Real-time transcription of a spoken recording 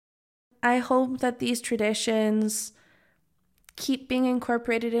I hope that these traditions keep being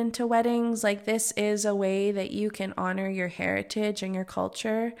incorporated into weddings. Like, this is a way that you can honor your heritage and your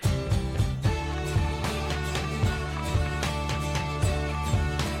culture.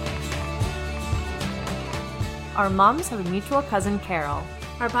 Our moms have a mutual cousin, Carol.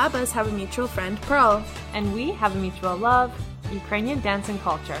 Our babas have a mutual friend, Pearl. And we have a mutual love, Ukrainian dance and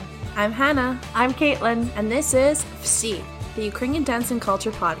culture. I'm Hannah. I'm Caitlin. And this is VSI, the Ukrainian Dance and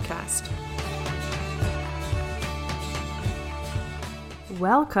Culture podcast.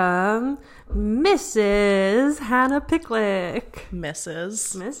 Welcome, Mrs. Hannah Picklick.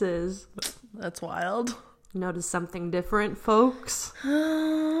 Mrs. That's wild. Notice something different, folks?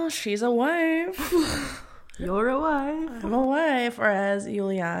 She's a wife. You're a wife. I'm a wife, or as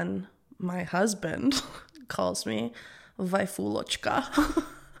Yulian, my husband, calls me, Waifulochka.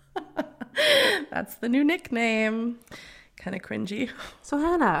 That's the new nickname. Kind of cringy. So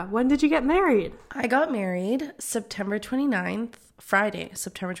Hannah, when did you get married? I got married September 29th, Friday,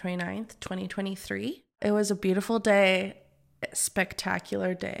 September 29th, 2023. It was a beautiful day, a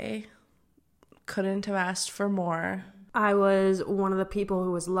spectacular day. Couldn't have asked for more. I was one of the people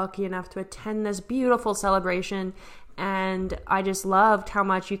who was lucky enough to attend this beautiful celebration, and I just loved how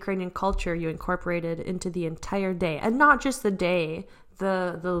much Ukrainian culture you incorporated into the entire day, and not just the day,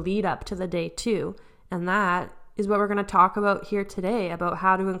 the lead up to the day too. And that is what we're going to talk about here today, about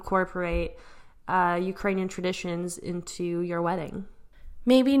how to incorporate Ukrainian traditions into your wedding.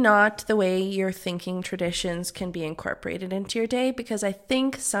 Maybe not the way you're thinking traditions can be incorporated into your day, because I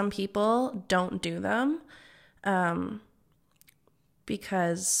think some people don't do them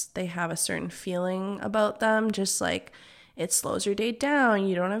because they have a certain feeling about them, just like it slows your day down,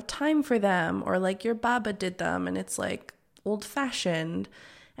 you don't have time for them, or like your baba did them and it's like old-fashioned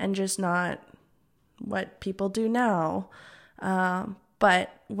and just not what people do now.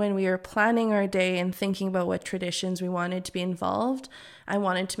 But when we were planning our day and thinking about what traditions we wanted to be involved, I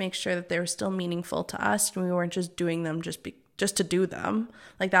wanted to make sure that they were still meaningful to us and we weren't just doing them just to do them.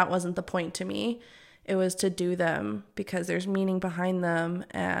 Like, that wasn't the point to me. It was to do them because there's meaning behind them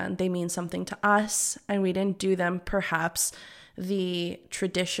and they mean something to us, and we didn't do them perhaps the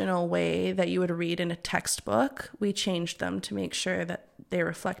traditional way that you would read in a textbook. We changed them to make sure that they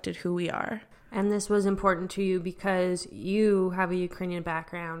reflected who we are. And this was important to you because you have a Ukrainian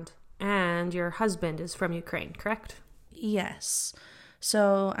background and your husband is from Ukraine, correct? Yes.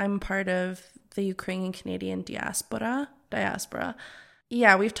 So I'm part of the Ukrainian Canadian diaspora.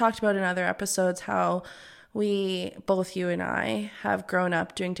 Yeah, we've talked about in other episodes how we, both you and I, have grown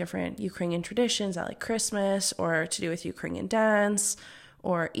up doing different Ukrainian traditions at like Christmas or to do with Ukrainian dance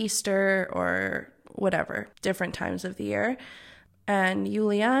or Easter or whatever, different times of the year. And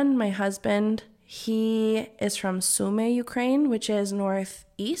Yulian, my husband, he is from Sumy, Ukraine, which is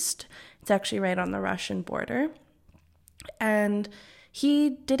northeast. It's actually right on the Russian border. And he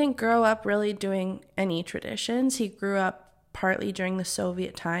didn't grow up really doing any traditions. He grew up partly during the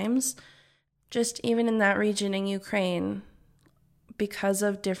Soviet times. Just even in that region in Ukraine, because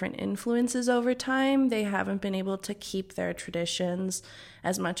of different influences over time, they haven't been able to keep their traditions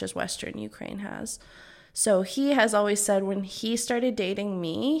as much as Western Ukraine has. So he has always said when he started dating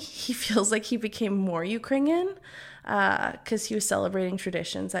me, he feels like he became more Ukrainian because he was celebrating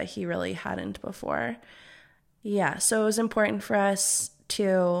traditions that he really hadn't before. Yeah, so it was important for us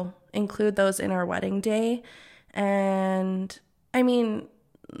to include those in our wedding day. And I mean,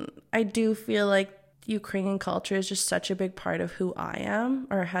 I do feel like Ukrainian culture is just such a big part of who I am,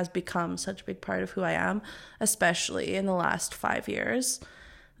 or has become such a big part of who I am, especially in the last 5 years,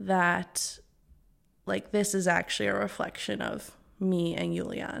 that like this is actually a reflection of me and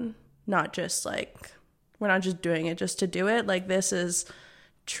Yulian. Not just like, we're not just doing it just to do it. Like, this is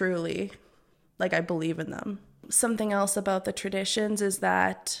truly, like, I believe in them. Something else about the traditions is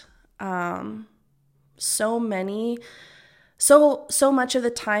that so much of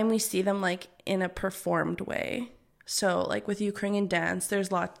the time we see them like in a performed way. So like with Ukrainian dance,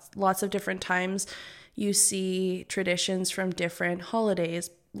 there's lots of different times you see traditions from different holidays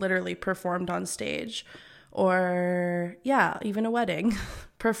literally performed on stage, or yeah, even a wedding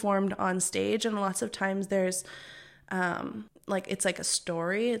performed on stage. And lots of times there's like, it's like a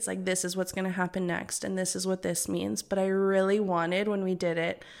story. It's like, this is what's going to happen next and this is what this means. But I really wanted, when we did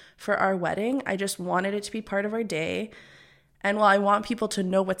it for our wedding, I just wanted it to be part of our day. And while I want people to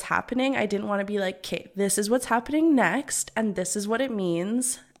know what's happening, I didn't want to be like, okay, this is what's happening next and this is what it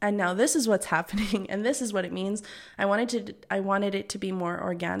means, and now this is what's happening and this is what it means. I wanted it to be more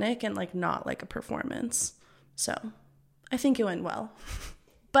organic and like not like a performance. So I think it went well.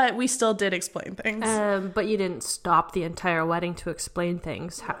 But we still did explain things. But you didn't stop the entire wedding to explain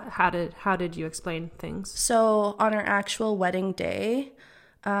things. How did you explain things? So on our actual wedding day,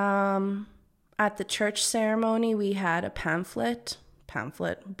 at the church ceremony, we had a pamphlet,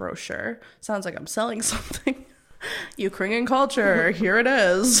 brochure. Sounds like I'm selling something. Ukrainian culture, here it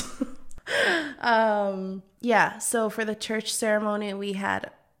is. Yeah, so for the church ceremony, we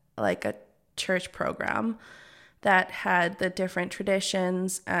had like a church program that had the different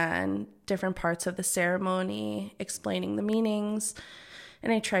traditions and different parts of the ceremony, explaining the meanings.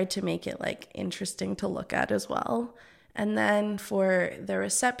 And I tried to make it like interesting to look at as well. And then for the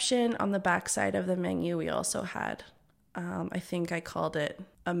reception, on the back side of the menu, we also had, I think I called it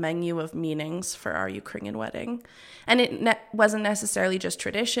a menu of meanings for our Ukrainian wedding. And it wasn't necessarily just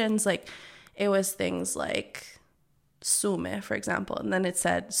traditions. Like, it was things like Sume, for example. And then it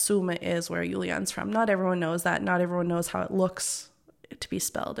said Sume is where Julian's from. Not everyone knows that. Not everyone knows how it looks to be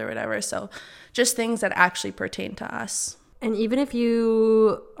spelled or whatever. So just things that actually pertain to us. And even if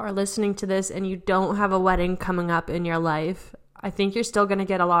you are listening to this and you don't have a wedding coming up in your life, I think you're still going to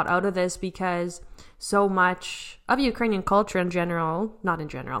get a lot out of this, because so much of Ukrainian culture in general, not in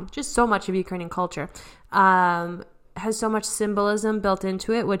general, just so much of Ukrainian culture has so much symbolism built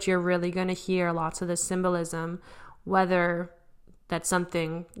into it, which you're really going to hear lots of the symbolism, whether that's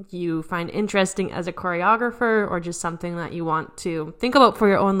something you find interesting as a choreographer or just something that you want to think about for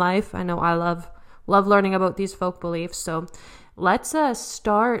your own life. I know I love learning about these folk beliefs. So let's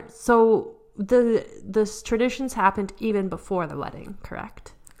start. So the traditions happened even before the wedding,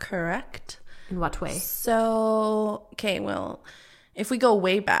 correct? Correct. In what way? So, okay, well, if we go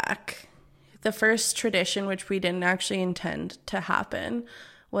way back, the first tradition, which we didn't actually intend to happen,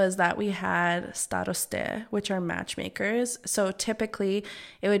 was that we had staroste, which are matchmakers. So typically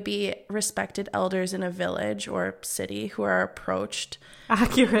it would be respected elders in a village or city who are approached.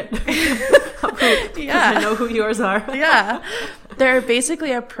 Accurate. Yeah. I know who yours are. Yeah. They're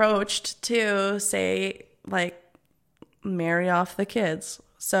basically approached to say, like, marry off the kids.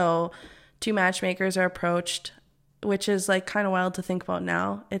 So 2 matchmakers are approached, which is like kind of wild to think about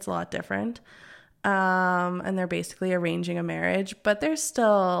now. It's a lot different. And they're basically arranging a marriage, but there's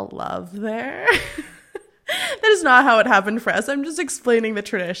still love there. That is not how it happened for us. I'm just explaining the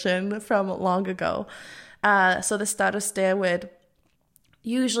tradition from long ago. So the staroste would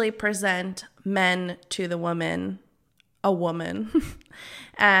usually present men to the woman, a woman.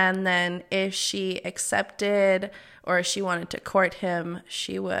 And then if she accepted or she wanted to court him,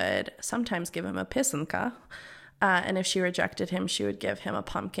 she would sometimes give him a pisanka. And if she rejected him, she would give him a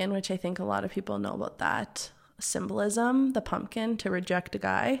pumpkin, which I think a lot of people know about that symbolism, the pumpkin, to reject a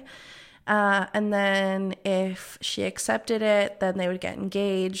guy. And then if she accepted it, then they would get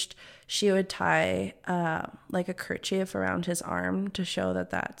engaged. She would tie like a kerchief around his arm to show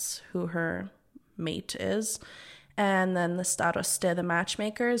that that's who her mate is. And then the staroste, the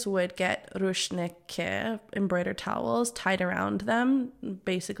matchmakers, would get rushnike, embroidered towels, tied around them,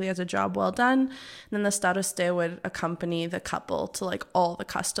 basically as a job well done. And then the staroste would accompany the couple to like all the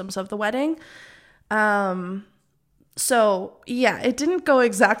customs of the wedding. So yeah, it didn't go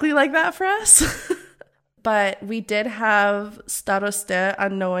exactly like that for us. But we did have staroste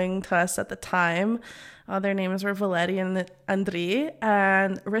unknowing to us at the time. Their names were Valery and Andriy,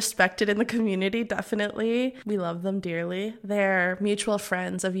 and respected in the community, definitely. We love them dearly. They're mutual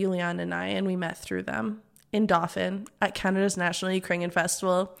friends of Julian and I, and we met through them in Dauphin at Canada's National Ukrainian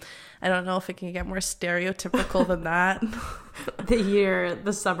Festival. I don't know if it can get more stereotypical than that.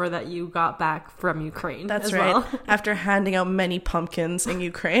 The summer that you got back from Ukraine. That's right. Well. After handing out many pumpkins in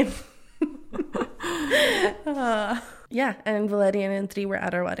Ukraine. Yeah, and Valery and Andriy were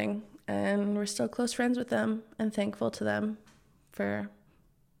at our wedding. And we're still close friends with them and thankful to them for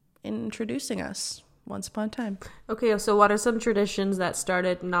introducing us once upon a time. Okay, so what are some traditions that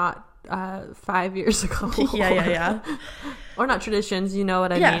started not 5 years ago? Yeah. Or not traditions, you know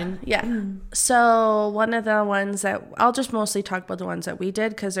what I mean? Yeah. So one of the ones that I'll just mostly talk about the ones that we did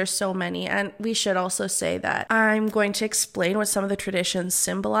because there's so many. And we should also say that I'm going to explain what some of the traditions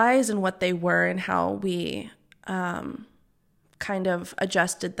symbolize and what they were and how we kind of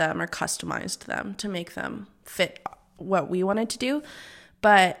adjusted them or customized them to make them fit what we wanted to do.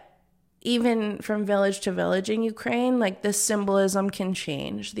 But even from village to village in Ukraine, like the symbolism can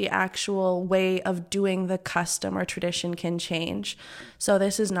change. The actual way of doing the custom or tradition can change. So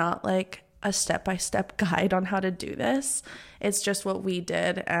this is not like a step-by-step guide on how to do this. It's just what we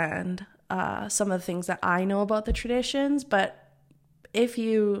did and some of the things that I know about the traditions. But if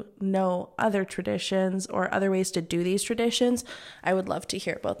you know other traditions or other ways to do these traditions, I would love to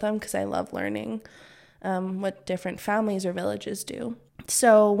hear about them because I love learning what different families or villages do.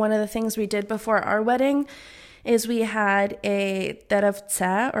 So one of the things we did before our wedding is we had a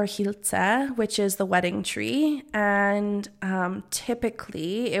derevce or hilce, which is the wedding tree. And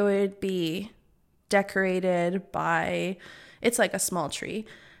typically it would be decorated by, it's like a small tree.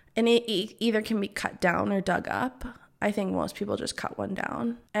 And it either can be cut down or dug up. I think most people just cut one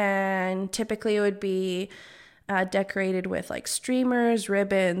down. And typically it would be decorated with like streamers,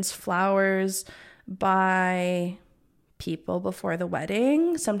 ribbons, flowers by people before the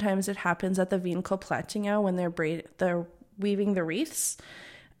wedding. Sometimes it happens at the vinkoplatinga when they're weaving the wreaths.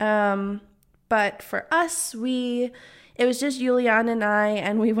 But for us, it was just Julian and I,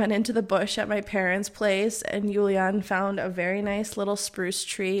 and we went into the bush at my parents' place, and Julian found a very nice little spruce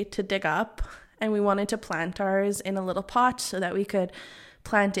tree to dig up, and we wanted to plant ours in a little pot so that we could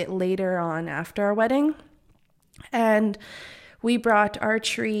plant it later on after our wedding. And we brought our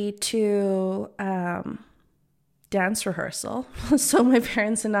tree to dance rehearsal. So my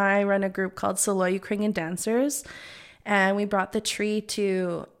parents and I run a group called Solo Ukrainian Dancers, and we brought the tree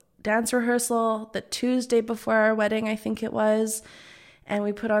to dance rehearsal the Tuesday before our wedding, I think it was, and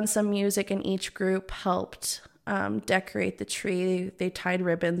we put on some music, and each group helped decorate the tree. They tied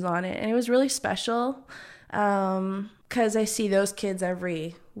ribbons on it, and it was really special because I see those kids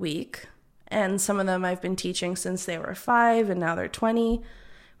every week, and some of them I've been teaching since they were 5 and now they're 20.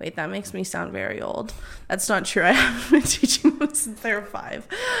 Wait, that makes me sound very old. That's not true. I haven't been teaching them since they were 5.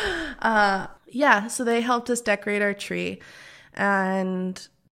 So they helped us decorate our tree, and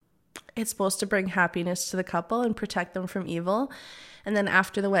it's supposed to bring happiness to the couple and protect them from evil. And then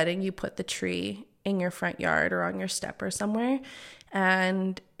after the wedding, you put the tree in your front yard or on your step or somewhere,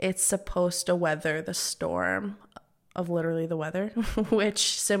 and it's supposed to weather the storm of literally the weather,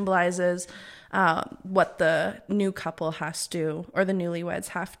 which symbolizes what the new couple has to, or the newlyweds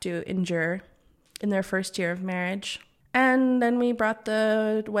have to endure in their first year of marriage. And then we brought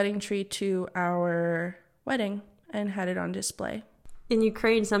the wedding tree to our wedding and had it on display. In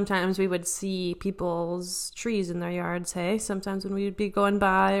Ukraine, sometimes we would see people's trees in their yards, hey? Sometimes when we would be going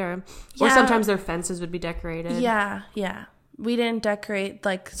by, or sometimes their fences would be decorated. Yeah. We didn't decorate,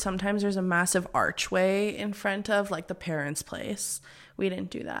 like, sometimes there's a massive archway in front of, like, the parents' place. We didn't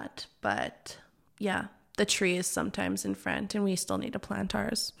do that. But, yeah, the tree is sometimes in front, and we still need to plant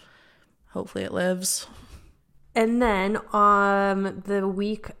ours. Hopefully it lives. And then on the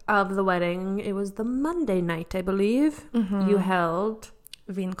week of the wedding, it was the Monday night, I believe, you held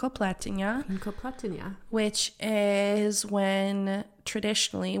Vinkoplatinga, which is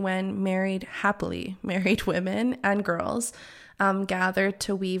traditionally when happily married women and girls gather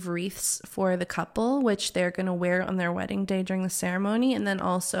to weave wreaths for the couple, which they're going to wear on their wedding day during the ceremony. And then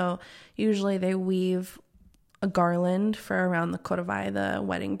also usually they weave a garland for around the korovai, the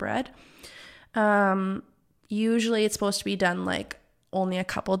wedding bread. Usually it's supposed to be done like only a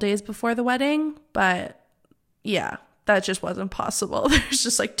couple days before the wedding, but yeah, that just wasn't possible. There's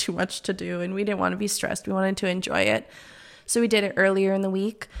just like too much to do, and we didn't want to be stressed. We wanted to enjoy it. So we did it earlier in the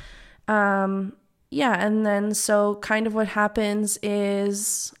week. And then so kind of what happens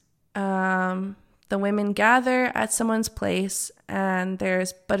is the women gather at someone's place, and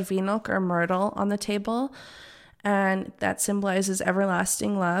there's barvinok or myrtle on the table, and that symbolizes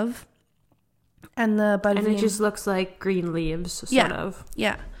everlasting love. And it just looks like green leaves, sort of.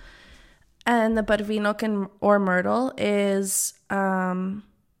 Yeah. And the barvinok or myrtle is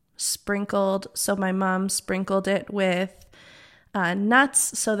sprinkled. So my mom sprinkled it with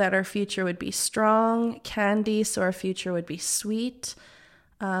nuts so that our future would be strong, candy so our future would be sweet,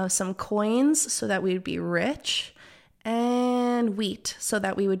 some coins so that we would be rich, and wheat so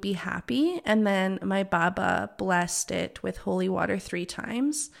that we would be happy. And then my baba blessed it with holy water 3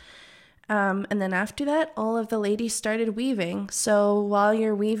 times. And then after that, all of the ladies started weaving. So while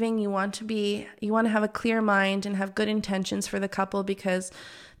you're weaving, you want to have a clear mind and have good intentions for the couple, because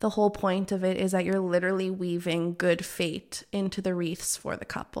the whole point of it is that you're literally weaving good fate into the wreaths for the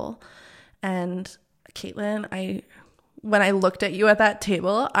couple. And Caitlin, when I looked at you at that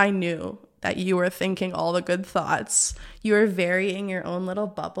table, I knew that you were thinking all the good thoughts. You were very in your own little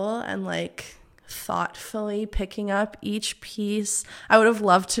bubble and like thoughtfully picking up each piece. I would have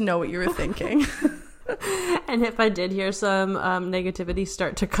loved to know what you were thinking. And if I did hear some negativity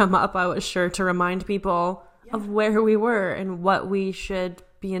start to come up, I was sure to remind people of where we were and what we should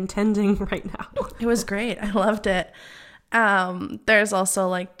be intending right now. It was great. I loved it. There's also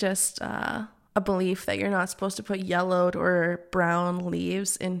like just a belief that you're not supposed to put yellowed or brown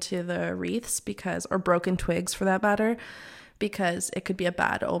leaves into the wreaths or broken twigs for that matter, because it could be a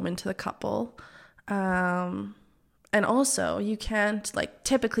bad omen to the couple. And also you can't, like,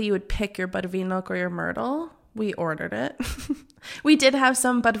 typically you would pick your barvinok or your myrtle we ordered it. We did have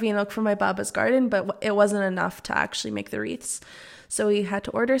some barvinok from my baba's garden, but it wasn't enough to actually make the wreaths. So we had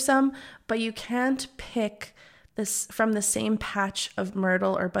to order some, but you can't pick this from the same patch of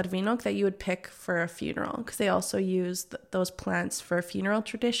myrtle or barvinok that you would pick for a funeral, because they also use those plants for funeral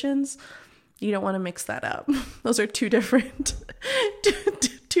traditions. You don't want to mix that up. Those are two different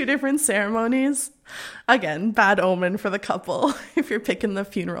two different ceremonies. Again, bad omen for the couple if you're picking the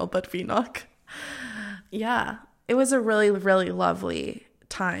funeral barvinok. Yeah, it was a really, really lovely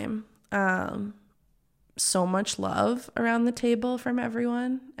time. So much love around the table from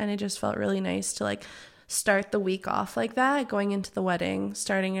everyone, and it just felt really nice to like start the week off like that, going into the wedding,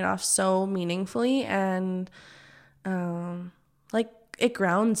 starting it off so meaningfully, and like it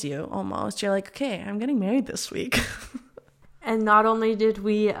grounds you almost. You're like, okay, I'm getting married this week. And not only did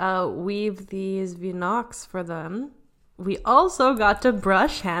we weave these vinoks for them, we also got to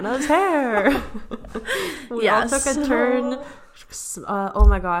brush Hannah's hair. We all took a turn. Oh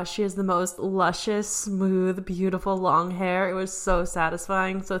my gosh, she has the most luscious, smooth, beautiful long hair. It was so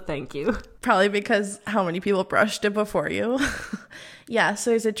satisfying, so thank you. Probably because how many people brushed it before you. Yeah, so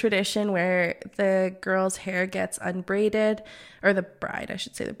there's a tradition where the girl's hair gets unbraided, or the bride, I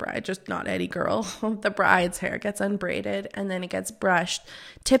should say the bride, just not any girl. The bride's hair gets unbraided and then it gets brushed.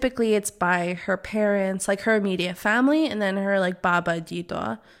 Typically it's by her parents, like her immediate family, and then her like baba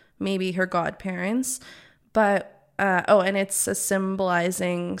dito, maybe her godparents. But and it's a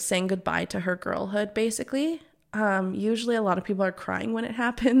symbolizing saying goodbye to her girlhood, basically. Usually a lot of people are crying when it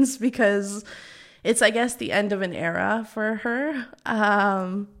happens because it's, I guess, the end of an era for her.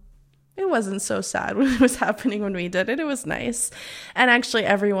 It wasn't so sad when it was happening when we did it. It was nice. And actually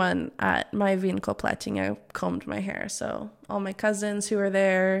everyone at my vinkoplättinga combed my hair. So all my cousins who were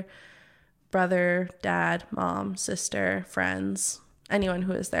there, brother, dad, mom, sister, friends, anyone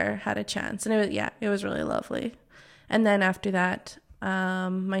who was there had a chance. And it was really lovely. And then after that,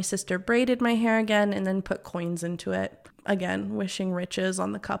 my sister braided my hair again and then put coins into it. Again, wishing riches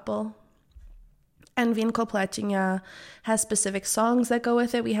on the couple. And vinkoplättinga has specific songs that go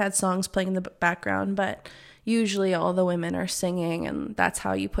with it. We had songs playing in the background, but usually all the women are singing, and that's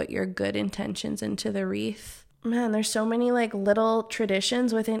how you put your good intentions into the wreath. Man, there's so many like little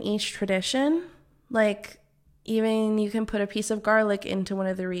traditions within each tradition. Like even you can put a piece of garlic into one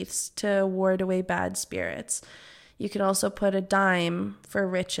of the wreaths to ward away bad spirits. You could also put a dime for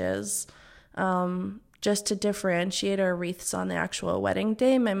riches. Just to differentiate our wreaths on the actual wedding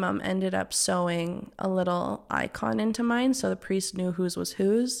day, my mom ended up sewing a little icon into mine so the priest knew whose was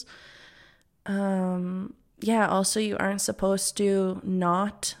whose. Also you aren't supposed to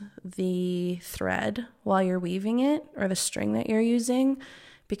knot the thread while you're weaving it, or the string that you're using,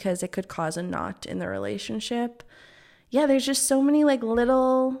 because it could cause a knot in the relationship. Yeah, there's just so many like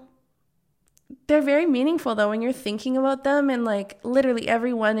little... They're very meaningful though when you're thinking about them, and like literally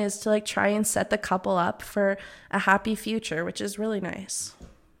everyone is to like try and set the couple up for a happy future, which is really nice.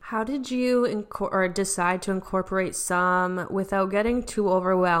 How did you decide to incorporate some without getting too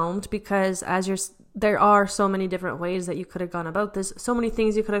overwhelmed? Because there are so many different ways that you could have gone about this, so many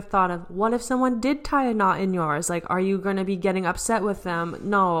things you could have thought of. What if someone did tie a knot in yours? Like, are you going to be getting upset with them?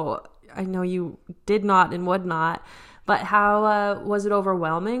 No, I know you did not and would not. But how was it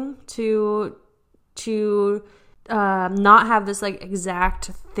overwhelming to not have this like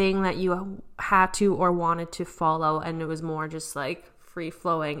exact thing that you had to or wanted to follow, and it was more just like free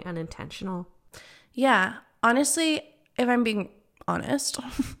flowing and intentional? Yeah, honestly, if I'm being honest,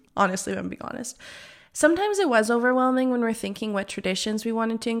 sometimes it was overwhelming when we're thinking what traditions we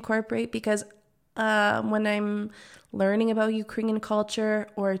wanted to incorporate, because when I'm learning about Ukrainian culture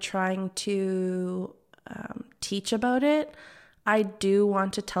or trying to teach about it, I do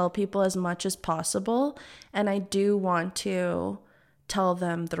want to tell people as much as possible, and I do want to tell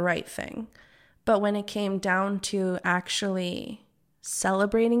them the right thing. But when it came down to actually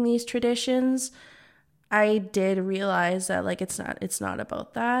celebrating these traditions, I did realize that like it's not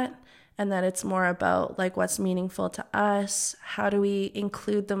about that, and that it's more about like what's meaningful to us. How do we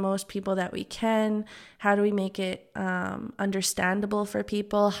include the most people that we can? How do we make it understandable for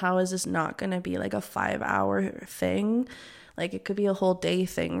people? How is this not going to be like a 5-hour thing? Like it could be a whole day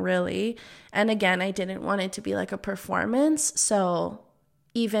thing, really. And again, I didn't want it to be like a performance. So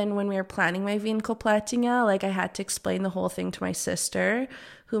even when we were planning my vinkoplättinga, like I had to explain the whole thing to my sister,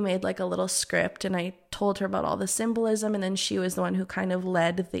 who made like a little script, and I told her about all the symbolism, and then she was the one who kind of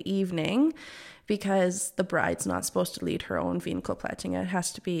led the evening, because the bride's not supposed to lead her own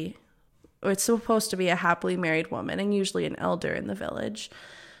vinkoplättinga. It's supposed to be a happily married woman, and usually an elder in the village.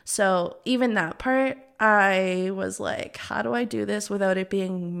 So even that part, I was like, how do I do this without it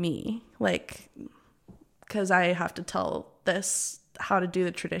being me? Like, because I have to tell this how to do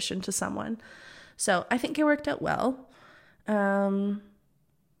the tradition to someone. So I think it worked out well. And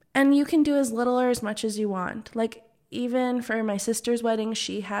you can do as little or as much as you want. Like, even for my sister's wedding,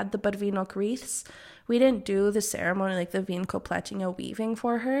 she had the barvinok wreaths. We didn't do the ceremony, like the vinkopletinga weaving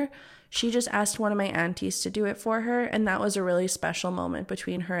for her. She just asked one of my aunties to do it for her, and that was a really special moment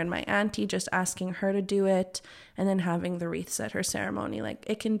between her and my auntie, just asking her to do it and then having the wreaths at her ceremony. Like,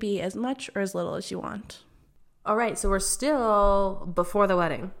 it can be as much or as little as you want. All right, so we're still before the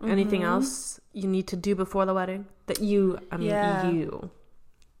wedding. Anything else you need to do before the wedding that you, you,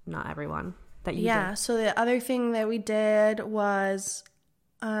 not everyone, that you did? So the other thing that we did was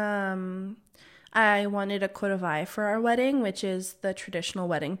I wanted a korovai for our wedding, which is the traditional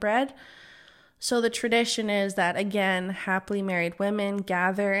wedding bread. So the tradition is that, again, happily married women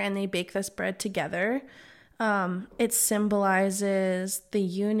gather and they bake this bread together. It symbolizes the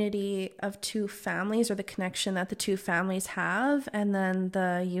unity of two families, or the connection that the two families have, and then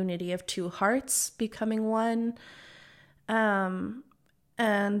the unity of two hearts becoming one. And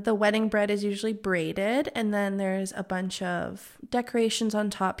the wedding bread is usually braided, and then there's a bunch of decorations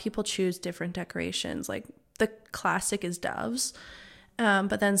on top. People choose different decorations. Like, the classic is doves,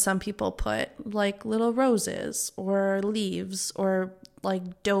 but then some people put like little roses or leaves or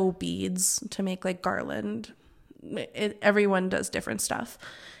like dough beads to make like garland. Everyone does different stuff,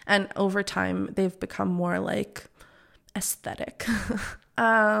 and over time they've become more like aesthetic.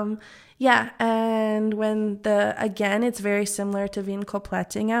 And when it's very similar to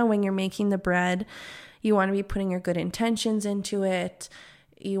vinkopletinga. When you're making the bread, you want to be putting your good intentions into it.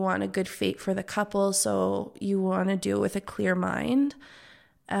 You want a good fate for the couple, so you want to do it with a clear mind.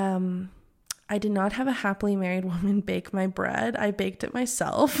 I did not have a happily married woman bake my bread. I baked it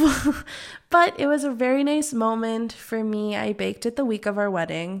myself, but it was a very nice moment for me. I baked it the week of our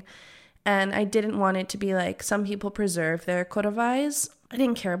wedding, and I didn't want it to be like some people preserve their korovais. I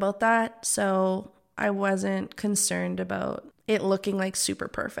didn't care about that, so I wasn't concerned about it looking like super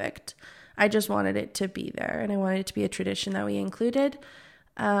perfect. I just wanted it to be there, and I wanted it to be a tradition that we included.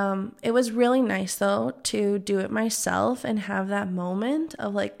 It was really nice, though, to do it myself and have that moment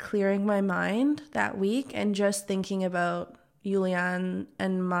of like clearing my mind that week and just thinking about Julian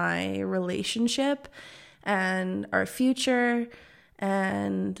and my relationship and our future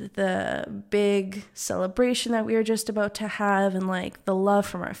and the big celebration that we were just about to have, and like the love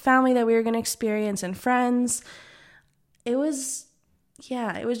from our family that we were going to experience and friends. It was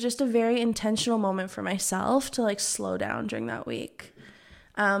just a very intentional moment for myself to like slow down during that week.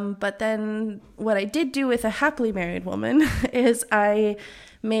 But then what I did do with a happily married woman is I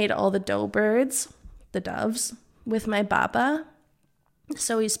made all the dough birds, the doves, with my baba.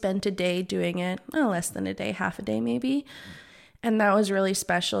 So we spent a day doing it, less than a day, half a day maybe. And that was really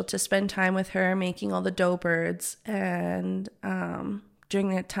special to spend time with her making all the dough birds. And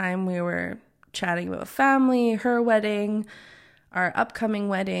during that time, we were chatting about family, her wedding, our upcoming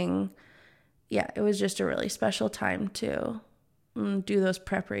wedding. Yeah, it was just a really special time to do those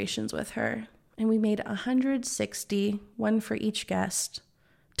preparations with her. And we made 160, one for each guest,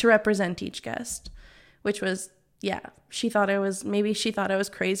 to represent each guest, which was, she thought I was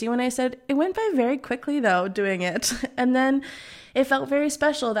crazy when I said it went by very quickly though, doing it. And then it felt very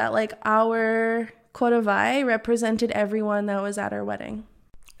special that like our korovai represented everyone that was at our wedding.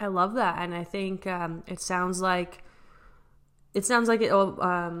 I love that. And I think it sounds like it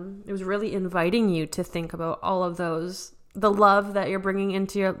was really inviting you to think about all of those, the love that you're bringing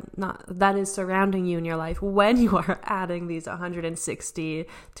into that is surrounding you in your life when you are adding these 160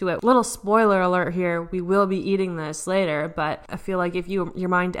 to it. Little spoiler alert here, we will be eating this later, but I feel like if your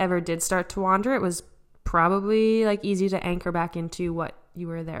mind ever did start to wander, it was probably like easy to anchor back into what you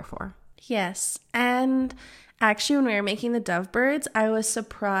were there for. Yes. And actually when we were making the dove birds, I was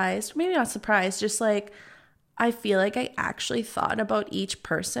surprised, maybe not surprised, just like I feel like I actually thought about each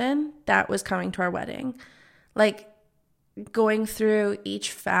person that was coming to our wedding. Like going through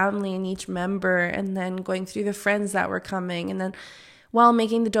each family and each member, and then going through the friends that were coming, and then while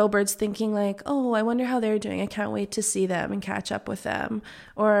making the dough birds thinking like, oh, I wonder how they're doing. I can't wait to see them and catch up with them.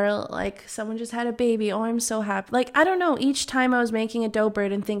 Or like someone just had a baby. Oh, I'm so happy. Like, I don't know. Each time I was making a dough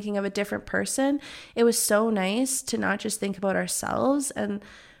bird and thinking of a different person, it was so nice to not just think about ourselves and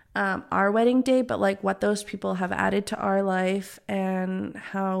our wedding day, but like what those people have added to our life and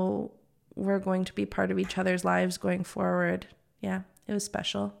how we're going to be part of each other's lives going forward. Yeah, it was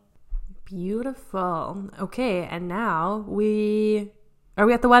special. Beautiful. Okay, and now are we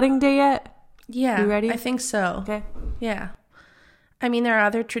at the wedding day yet? Yeah. You ready? I think so. Okay. Yeah. I mean, there are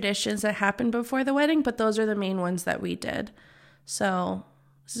other traditions that happen before the wedding, but those are the main ones that we did. So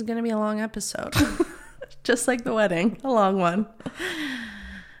this is going to be a long episode. Just like the wedding, a long one.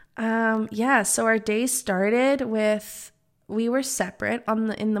 So our day started with, we were separate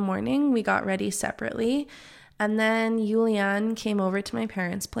in the morning. We got ready separately. And then Julian came over to my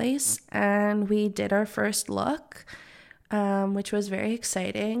parents' place and we did our first look, which was very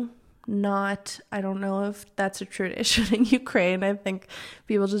exciting. I don't know if that's a tradition in Ukraine. I think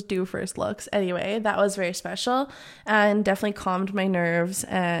people just do first looks. Anyway, that was very special and definitely calmed my nerves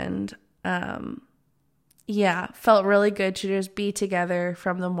and felt really good to just be together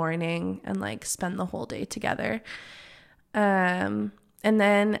from the morning and like spend the whole day together. And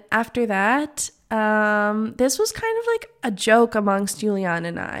then after that, this was kind of like a joke amongst Julian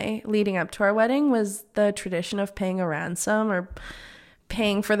and I leading up to our wedding, was the tradition of paying a ransom or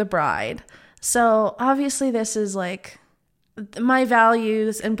paying for the bride. So obviously this is like, my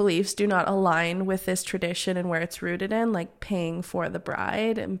values and beliefs do not align with this tradition and where it's rooted in, like paying for the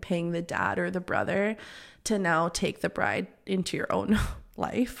bride and paying the dad or the brother to now take the bride into your own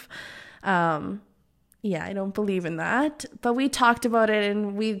life. I don't believe in that, but we talked about it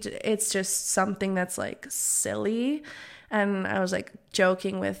and it's just something that's like silly. And I was like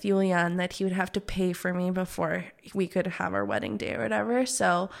joking with Julian that he would have to pay for me before we could have our wedding day or whatever.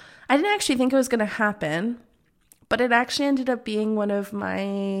 So I didn't actually think it was going to happen, but it actually ended up being one of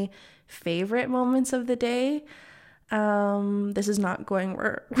my favorite moments of the day. This is not going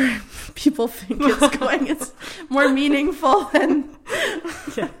where people think it's going. It's more meaningful than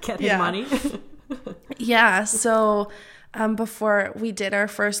getting money. So before we did our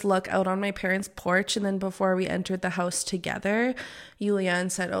first look out on my parents' porch, and then before we entered the house together, Julian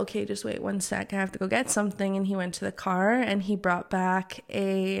said, okay, just wait 1 sec, I have to go get something. And he went to the car and he brought back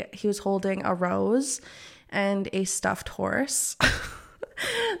he was holding a rose and a stuffed horse.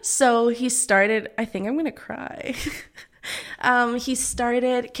 So he started, I think I'm gonna cry. And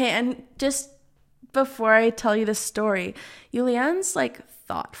just before I tell you the story, Julian's like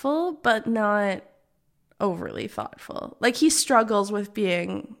thoughtful, but not overly thoughtful. Like he struggles with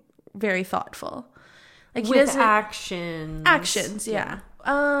being very thoughtful. Like he with actions. Yeah.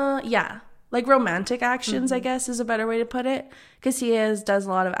 Like romantic actions, I guess is a better way to put it, because he does a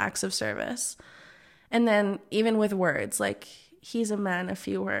lot of acts of service. And then even with words, like he's a man of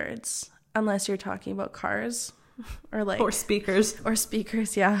few words, unless you're talking about cars or speakers, or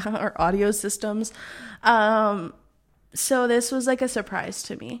audio systems. So this was like a surprise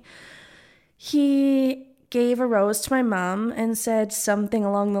to me. He gave a rose to my mom and said something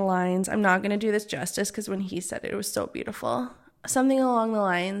along the lines, I'm not going to do this justice because when he said it, it was so beautiful. Something along the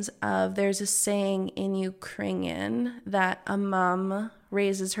lines of, there's a saying in Ukrainian that a mom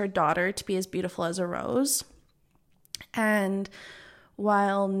raises her daughter to be as beautiful as a rose. And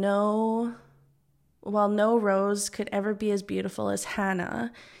while no rose could ever be as beautiful as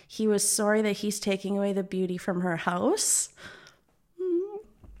Hannah, he was sorry that he's taking away the beauty from her house.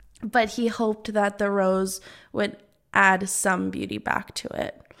 But he hoped that the rose would add some beauty back to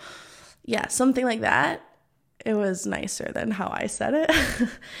it. Yeah, something like that. It was nicer than how I said it.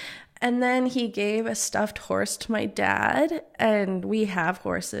 And then he gave a stuffed horse to my dad, and we have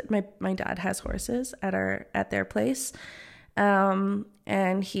horses. My dad has horses at their place.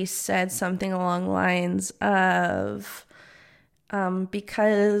 And he said something along the lines of,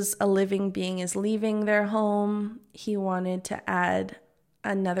 because a living being is leaving their home, he wanted to add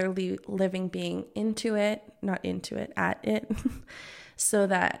another living being at it, so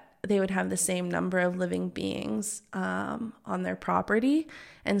that they would have the same number of living beings on their property.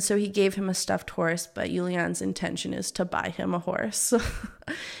 And so he gave him a stuffed horse, but Julian's intention is to buy him a horse,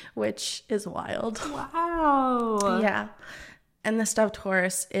 which is wild. Wow. Yeah. And the stuffed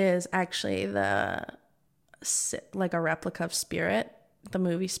horse is actually like a replica of Spirit, the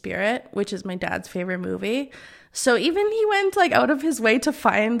movie Spirit, which is my dad's favorite movie. So even he went like out of his way to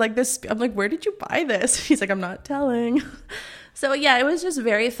find like this. I'm like, where did you buy this? He's like, I'm not telling. So yeah, it was just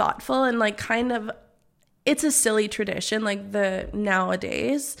very thoughtful and like kind of, it's a silly tradition. Like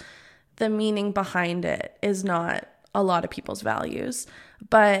nowadays, the meaning behind it is not a lot of people's values,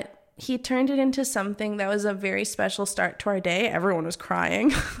 but he turned it into something that was a very special start to our day. Everyone was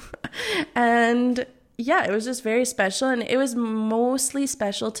crying. And yeah, it was just very special. And it was mostly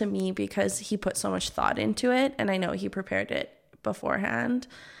special to me because he put so much thought into it. And I know he prepared it beforehand.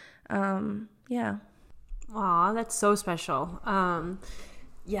 Yeah. Aw, that's so special.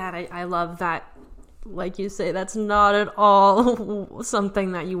 Yeah, I love that. Like you say, that's not at all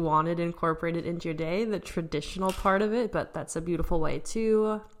something that you wanted incorporated into your day, the traditional part of it, but that's a beautiful way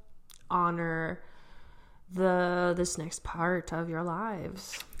to honor this next part of your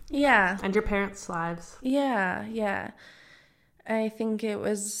lives. Yeah. And your parents' lives. Yeah. I think it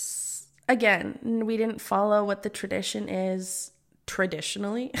was, again, we didn't follow what the tradition is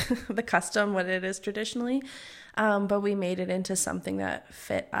traditionally, the custom, what it is traditionally, but we made it into something that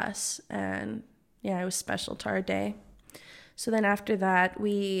fit us. And yeah, it was special to our day. So then after that,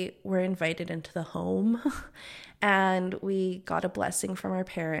 we were invited into the home and we got a blessing from our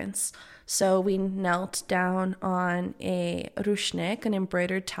parents. So we knelt down on a rushnik, an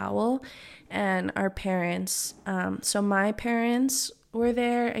embroidered towel, and our parents, so my parents were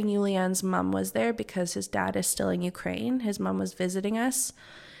there and Yulian's mom was there because his dad is still in Ukraine. His mom was visiting us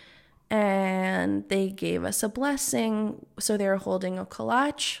and they gave us a blessing. So they were holding a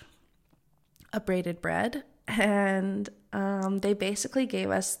kolach, a braided bread, and they basically gave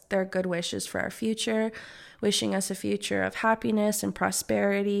us their good wishes for our future, wishing us a future of happiness and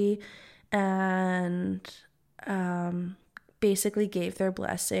prosperity, and basically gave their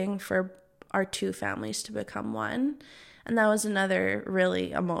blessing for our two families to become one. And that was another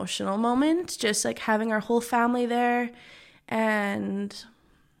really emotional moment, just like having our whole family there and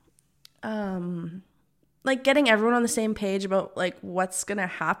like getting everyone on the same page about like what's gonna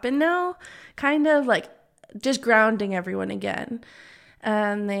happen now, kind of like just grounding everyone again.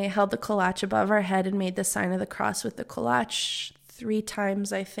 And they held the kolach above our head and made the sign of the cross with the kolach 3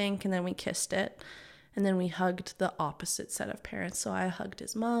 times, I think, and then we kissed it. And then we hugged the opposite set of parents. So I hugged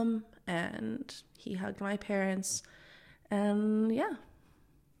his mom and he hugged my parents. And yeah,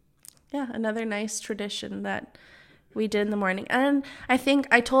 another nice tradition that we did in the morning. And I think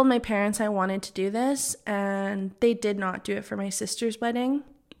I told my parents I wanted to do this, and they did not do it for my sister's wedding.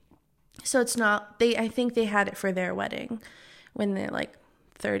 So it's not, I think they had it for their wedding when they're like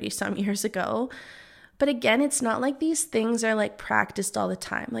 30 some years ago. But again, it's not like these things are like practiced all the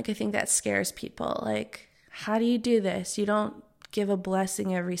time. Like I think that scares people. Like, how do you do this? You don't give a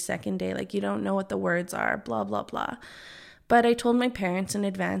blessing every second day. Like you don't know what the words are, blah, blah, blah. But I told my parents in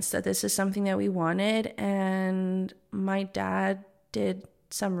advance that this is something that we wanted, and my dad did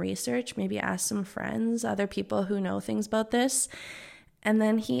some research, maybe asked some friends, other people who know things about this, and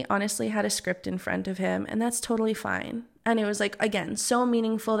then he honestly had a script in front of him, and that's totally fine. And it was like, again, so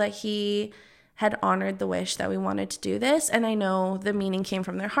meaningful that he had honored the wish that we wanted to do this, and I know the meaning came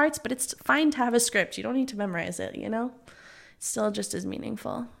from their hearts, but it's fine to have a script. You don't need to memorize it, you know? It's still just as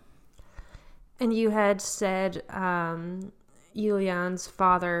meaningful. And you had said Yulian's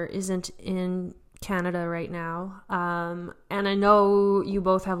father isn't in Canada right now. And I know you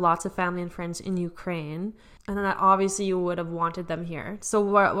both have lots of family and friends in Ukraine. And that obviously you would have wanted them here. So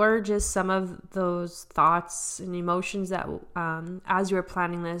what were just some of those thoughts and emotions that as you were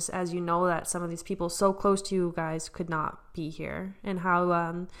planning this, as you know that some of these people so close to you guys could not be here? And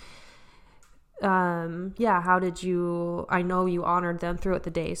how how did you, I know you honored them throughout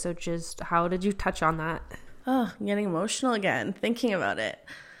the day, so just how did you touch on that? Oh, I'm getting emotional again thinking about it.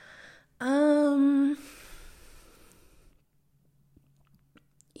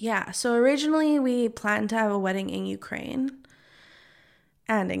 Yeah, so originally we planned to have a wedding in Ukraine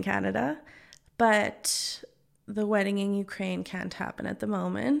and in Canada, but the wedding in Ukraine can't happen at the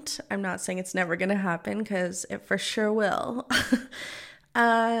moment. I'm not saying it's never going to happen because it for sure will.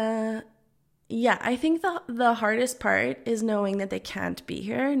 Yeah, I think the hardest part is knowing that they can't be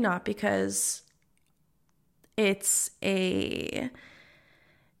here, not because they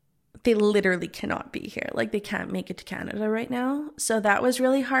literally cannot be here. Like, they can't make it to Canada right now. So that was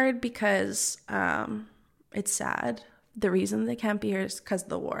really hard because it's sad. The reason they can't be here is because of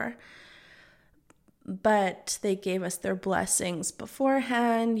the war. But they gave us their blessings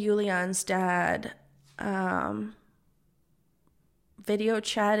beforehand. Yulian's dad video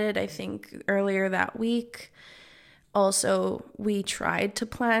chatted, I think, earlier that week. Also, we tried to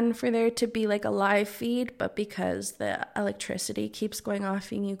plan for there to be like a live feed, but because the electricity keeps going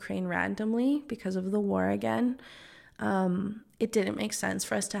off in Ukraine randomly because of the war again, it didn't make sense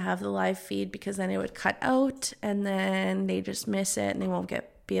for us to have the live feed because then it would cut out and then they just miss it and they won't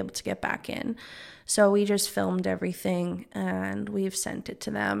be able to get back in. So we just filmed everything and we've sent it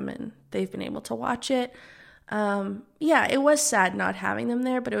to them and they've been able to watch it. Yeah, it was sad not having them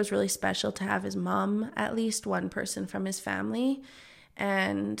there, but it was really special to have his mom, at least one person from his family,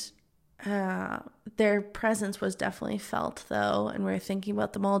 and their presence was definitely felt though, and we were thinking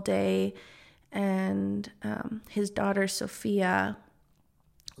about them all day. And his daughter Sophia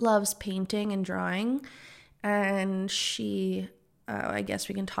loves painting and drawing, and she I guess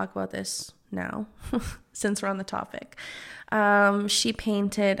we can talk about this now since we're on the topic. She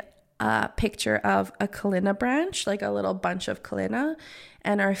painted a picture of a kalina branch, like a little bunch of kalina,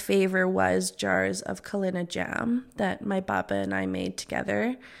 and our favor was jars of kalina jam that my baba and I made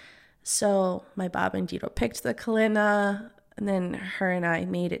together. So my baba and Dito picked the kalina, And then her and I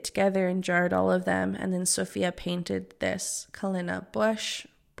made it together and jarred all of them. And then Sophia painted this kalina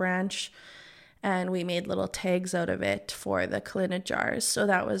branch, and we made little tags out of it for the kalina jars. So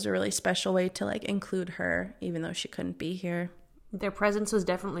that was a really special way to like include her, even though she couldn't be here. Their presence was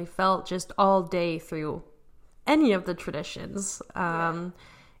definitely felt just all day through any of the traditions.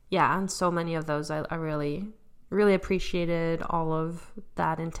 And so many of those I really, really appreciated all of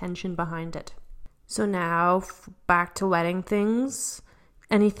that intention behind it. So now back to wedding things.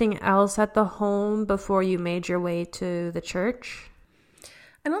 Anything else at the home before you made your way to the church?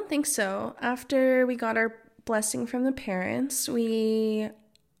 I don't think so. After we got our blessing from the parents, we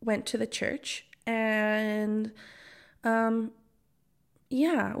went to the church, and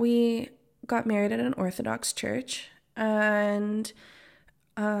we got married at an Orthodox church, and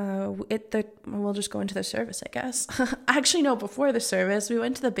we'll just go into the service, I guess. Actually, no, before the service, we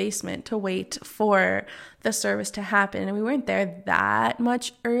went to the basement to wait for the service to happen, and we weren't there that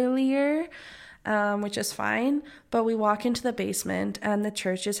much earlier, which is fine, but we walk into the basement, and the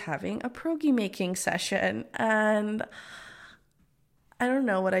church is having a pierogi making session, and I don't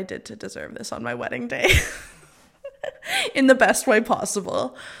know what I did to deserve this on my wedding day, in the best way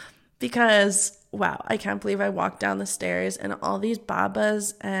possible, because wow, I can't believe I walked down the stairs and all these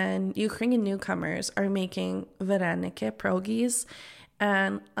babas and Ukrainian newcomers are making vareniki pierogis,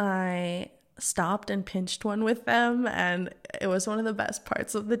 and I stopped and pinched one with them, and it was one of the best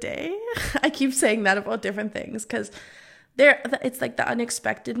parts of the day. I keep saying that about different things because it's like the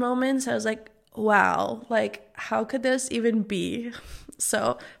unexpected moments. I was like, wow, like how could this even be?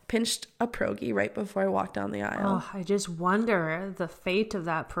 So pinched a pierogi right before I walked down the aisle. Oh, I just wonder the fate of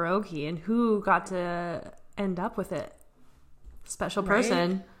that pierogi and who got to end up with it. Special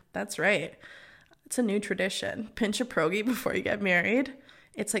person. Right? That's right. It's a new tradition. Pinch a pierogi before you get married.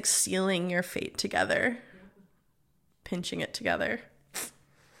 It's like sealing your fate together. Pinching it together.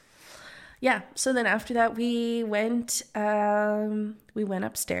 Yeah. So then after that, we went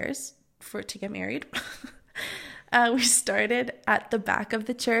upstairs to get married. We started at the back of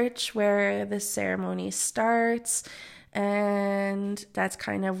the church where the ceremony starts, and that's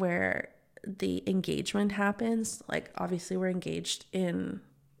kind of where the engagement happens. Like, obviously, we're engaged in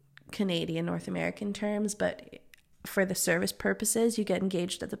Canadian, North American terms, but for the service purposes, you get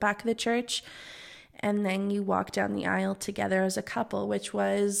engaged at the back of the church, and then you walk down the aisle together as a couple, which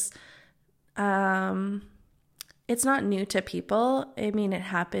was it's not new to people. I mean, it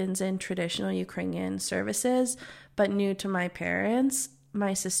happens in traditional Ukrainian services, but new to my parents.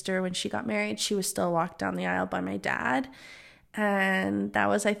 My sister, when she got married, she was still walked down the aisle by my dad. And that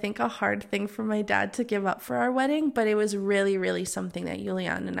was, I think, a hard thing for my dad to give up for our wedding. But it was really, really something that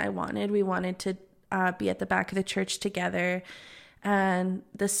Julian and I wanted. We wanted to be at the back of the church together. And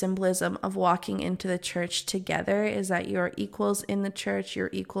the symbolism of walking into the church together is that you're equals in the church, you're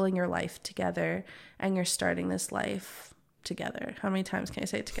equaling your life together, and you're starting this life together. How many times can I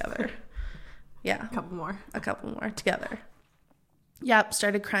say together? Yeah. A couple more together. Yep,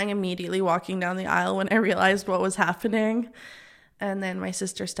 started crying immediately walking down the aisle when I realized what was happening. And then my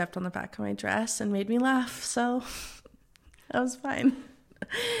sister stepped on the back of my dress and made me laugh, so that was fine.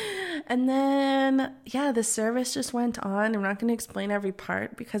 And then, the service just went on. I'm not going to explain every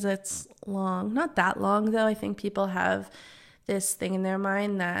part because it's long. Not that long, though. I think people have this thing in their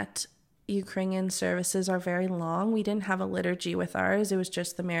mind that Ukrainian services are very long. We didn't have a liturgy with ours. It was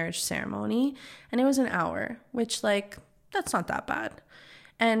just the marriage ceremony. And it was an hour, which, that's not that bad.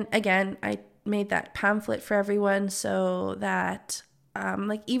 And again, I made that pamphlet for everyone so that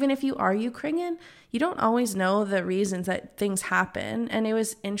even if you are Ukrainian, you don't always know the reasons that things happen. And it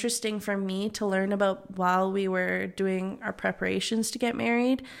was interesting for me to learn about while we were doing our preparations to get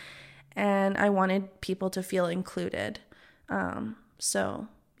married. And I wanted people to feel included. I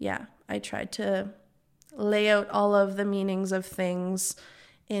tried to lay out all of the meanings of things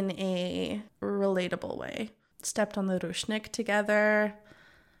in a relatable way. Stepped on the rushnik together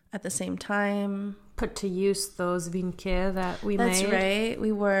at the same time. Put to use those vinke that we made. That's right.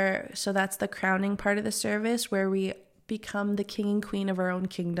 So that's the crowning part of the service where we become the king and queen of our own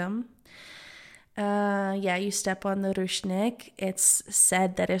kingdom. You step on the rushnik. It's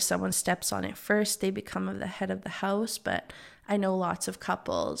said that if someone steps on it first, they become the head of the house. But I know lots of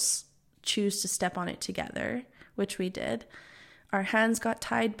couples choose to step on it together, which we did. Our hands got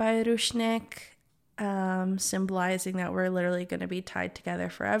tied by a rushnik, symbolizing that we're literally going to be tied together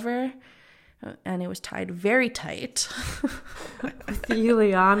forever. And it was tied very tight. With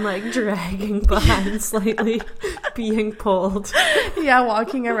Julian dragging behind slightly, being pulled. Yeah,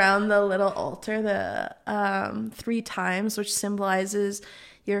 walking around the little altar 3 times, which symbolizes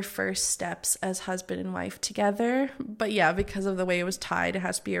your first steps as husband and wife together. But yeah, because of the way it was tied, it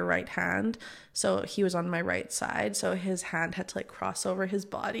has to be your right hand. So he was on my right side, so his hand had to like cross over his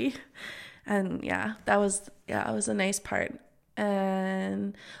body. And yeah, it was a nice part.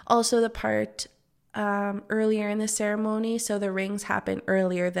 And also the part earlier in the ceremony, so the rings happen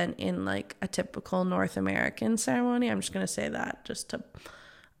earlier than in like a typical North American ceremony. I'm just gonna say that just to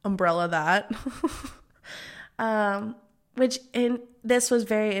umbrella that. This was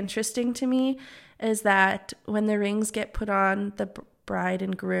very interesting to me, is that when the rings get put on the bride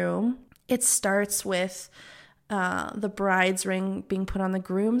and groom, it starts with the bride's ring being put on the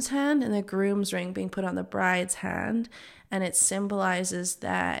groom's hand and the groom's ring being put on the bride's hand. And it symbolizes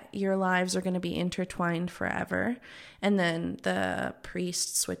that your lives are going to be intertwined forever. And then the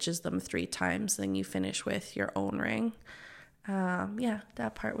priest switches them 3 times. Then you finish with your own ring.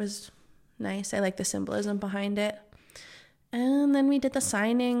 That part was nice. I like the symbolism behind it. And then we did the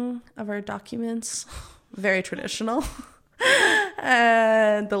signing of our documents. Very traditional.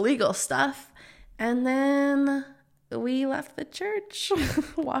 And the legal stuff. And then we left the church,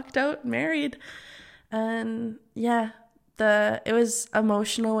 walked out, married. And yeah, it was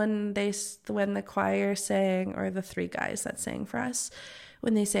emotional when the choir sang, or the 3 guys that sang for us,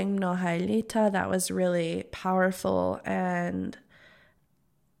 when they sang Mnohailita. That was really powerful, and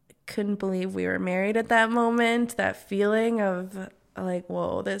couldn't believe we were married at that moment. That feeling of like,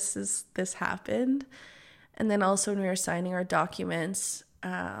 whoa, this happened. And then also when we were signing our documents,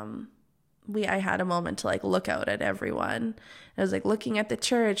 I had a moment to like look out at everyone. I was like looking at the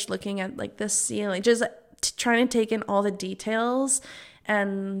church, looking at like the ceiling, just trying to take in all the details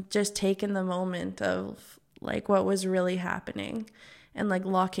and just take in the moment of like what was really happening, and like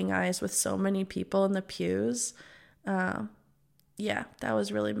locking eyes with so many people in the pews. That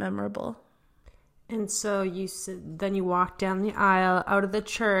was really memorable. And so then you walked down the aisle out of the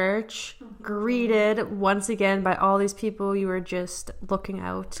church, greeted once again by all these people you were just looking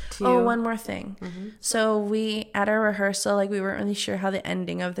out to. Oh, one more thing. Mm-hmm. So at our rehearsal, like we weren't really sure how the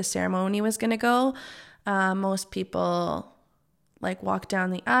ending of the ceremony was going to go. Most people like walk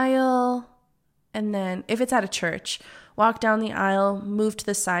down the aisle, and then if it's at a church, walk down the aisle, move to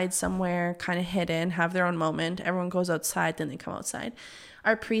the side somewhere, kind of hidden, have their own moment. Everyone goes outside, then they come outside.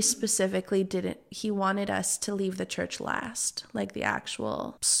 Our priest specifically didn't. He wanted us to leave the church last, like the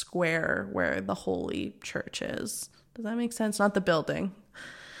actual square where the holy church is. Does that make sense? Not the building.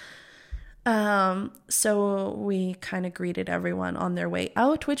 So we kind of greeted everyone on their way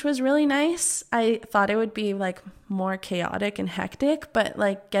out, which was really nice. I thought it would be like more chaotic and hectic, but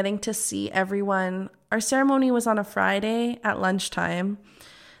like getting to see everyone. Our ceremony was on a Friday at lunchtime.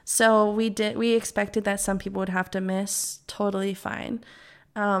 So we expected that some people would have to miss. Totally fine.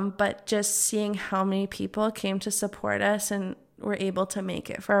 But just seeing how many people came to support us and were able to make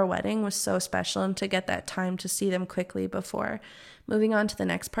it for our wedding was so special, and to get that time to see them quickly before moving on to the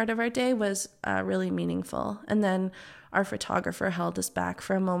next part of our day was really meaningful. And then our photographer held us back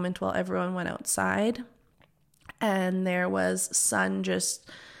for a moment while everyone went outside, and there was sun just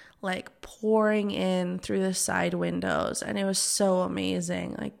like pouring in through the side windows, and it was so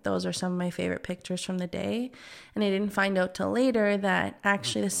amazing. Like those are some of my favorite pictures from the day. And I didn't find out till later that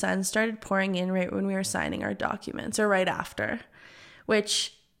actually the sun started pouring in right when we were signing our documents, or right after,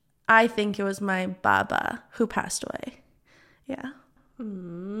 which I think it was my baba who passed away. Yeah.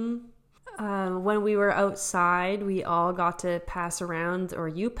 When we were outside, we all got to pass around, or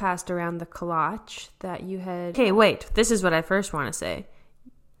you passed around the collage that you had. Okay, wait, this is what I first want to say.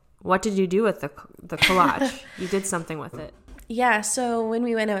 What did you do with the collage? You did something with it. Yeah, so when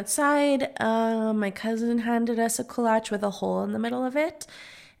we went outside, my cousin handed us a collage with a hole in the middle of it.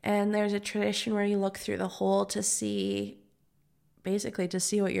 And there's a tradition where you look through the hole to see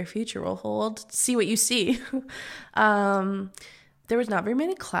what your future will hold, see what you see. There was not very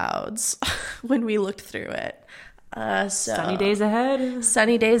many clouds when we looked through it. Sunny days ahead.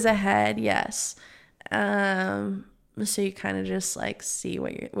 Sunny days ahead, yes. So you kind of just like see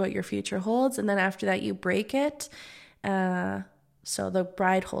what your future holds, and then after that you break it. So the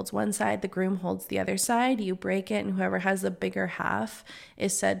bride holds one side, the groom holds the other side. You break it, and whoever has the bigger half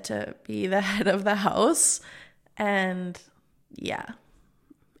is said to be the head of the house. And yeah,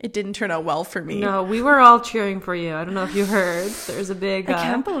 it didn't turn out well for me. No, we were all cheering for you. I don't know if you heard. There's a big... I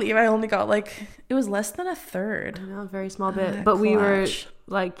can't believe I only got it was less than a third. I know, a very small bit. But we were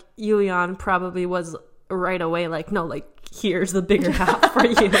like, Yulian probably was right away like, no, like, here's the bigger half for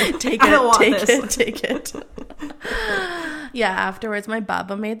you. Take it. Yeah, afterwards my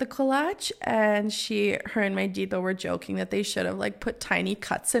baba made the collage, and her and my Dito were joking that they should have like put tiny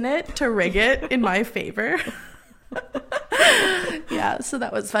cuts in it to rig it in my favor. Yeah, so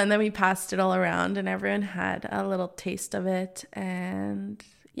that was fun. Then we passed it all around and everyone had a little taste of it. And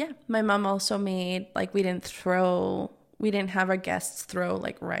yeah, my mom also made, like, we didn't have our guests throw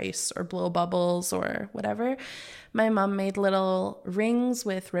like rice or blow bubbles or whatever. My mom made little rings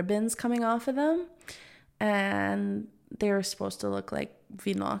with ribbons coming off of them. And they were supposed to look like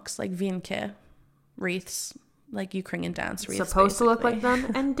vinoks, like vinke wreaths, like Ukrainian dance wreaths. Supposed to look like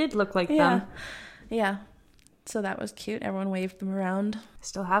them and did look like them. Yeah. So that was cute. Everyone waved them around. I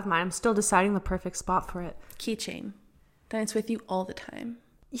still have mine. I'm still deciding the perfect spot for it. Keychain. Then it's with you all the time.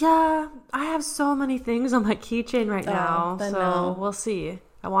 Yeah, I have so many things on my keychain right now. So no. We'll see.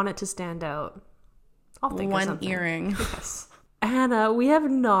 I want it to stand out. I'll think of something. One earring. Yes. Hannah, we have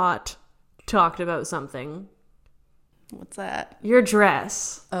not talked about something. What's that? Your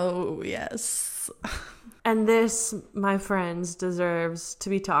dress. Oh, yes. And this, my friends, deserves to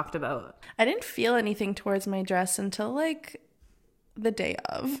be talked about. I didn't feel anything towards my dress until like the day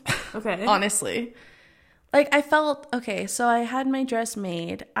of. Okay. Honestly. Like I felt, okay, so I had my dress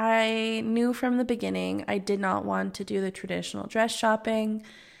made. I knew from the beginning I did not want to do the traditional dress shopping.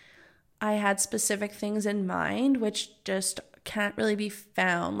 I had specific things in mind, which just can't really be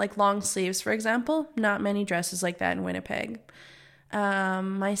found. Like long sleeves, for example. Not many dresses like that in Winnipeg.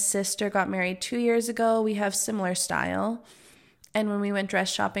 My sister got married 2 years ago. We have similar style. And when we went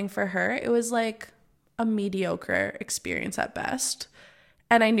dress shopping for her, it was like a mediocre experience at best.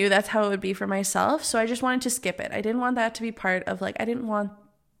 And I knew that's how it would be for myself. So I just wanted to skip it. I didn't want that to be part of, like, I didn't want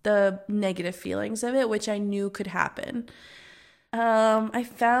the negative feelings of it, which I knew could happen. I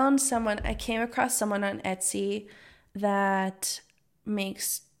came across someone on Etsy that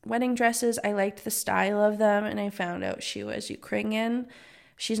makes wedding dresses. I liked the style of them, and I found out she was Ukrainian.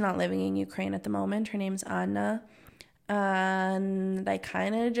 She's not living in Ukraine at the moment. Her name's Anna. And I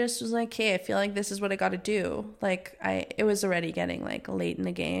kind of just was like, hey, I feel like this is what I got to do. Like, it was already getting like late in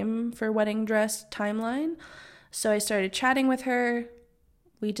the game for wedding dress timeline. So I started chatting with her.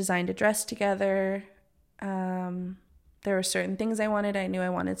 We designed a dress together. There were certain things I wanted. I knew I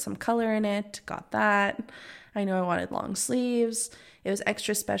wanted some color in it. Got that. I knew I wanted long sleeves. It was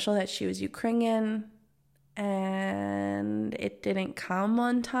extra special that she was Ukrainian. And it didn't come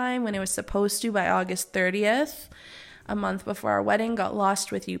on time when it was supposed to by August 30th. A month before our wedding, got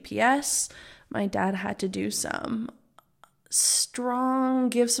lost with UPS. My dad had to do give some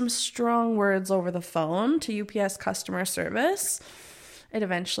strong words over the phone to UPS customer service. It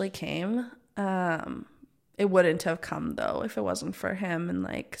eventually came. It wouldn't have come though if it wasn't for him and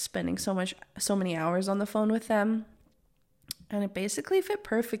like spending so many hours on the phone with them. And it basically fit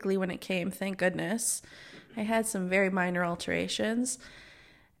perfectly when it came, thank goodness. I had some very minor alterations.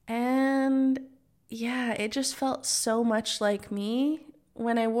 And yeah, it just felt so much like me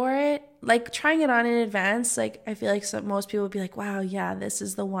when I wore it. Like trying it on in advance, like I feel like most people would be like, wow, yeah, this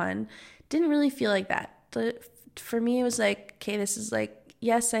is the one. Didn't really feel like that. For me, it was like, okay, this is like,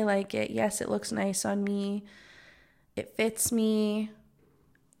 yes, I like it. Yes, it looks nice on me. It fits me.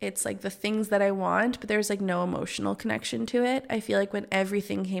 It's like the things that I want, but there's like no emotional connection to it. I feel like when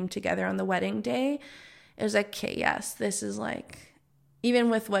everything came together on the wedding day, it was like, okay, yes, this is like,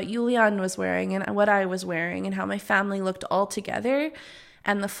 even with what Julian was wearing and what I was wearing and how my family looked all together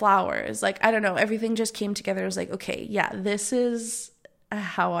and the flowers, like, I don't know, everything just came together. It was like, okay, yeah, this is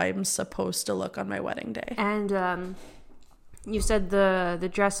how I'm supposed to look on my wedding day. And you said the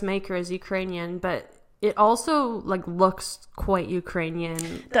dressmaker is Ukrainian, but it also like looks quite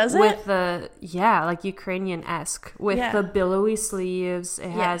Ukrainian. Does it? With like Ukrainian-esque with the billowy sleeves. It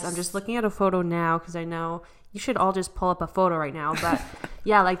has, I'm just looking at a photo now because I know you should all just pull up a photo right now, but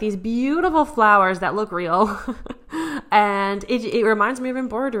yeah, like these beautiful flowers that look real. And it reminds me of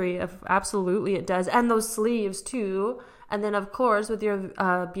embroidery. Absolutely it does. And those sleeves too. And then of course with your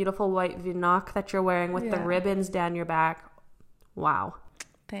beautiful white vinok that you're wearing with the ribbons down your back. Wow.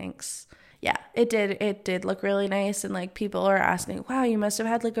 Thanks. Yeah, it did look really nice. And like people are asking, wow, you must have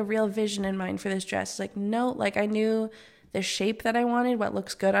had like a real vision in mind for this dress. It's like, no, like I knew the shape that I wanted, what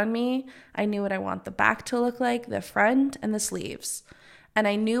looks good on me. I knew what I want the back to look like, the front and the sleeves. And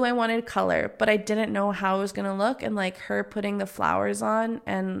I knew I wanted color, but I didn't know how it was going to look. And like her putting the flowers on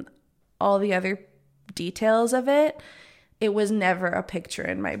and all the other details of it, it was never a picture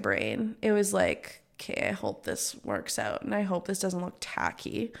in my brain. It was like, okay, I hope this works out. And I hope this doesn't look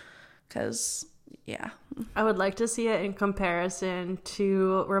tacky because, yeah. I would like to see it in comparison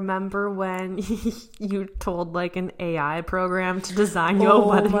to, remember when you told like an AI program to design you a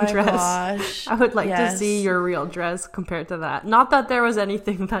wedding dress? Gosh. I would like to see your real dress compared to that. Not that there was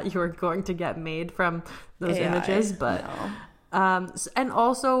anything that you were going to get made from those AI, images, but no. And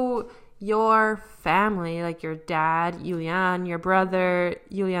also your family, like your dad, Julian, your brother,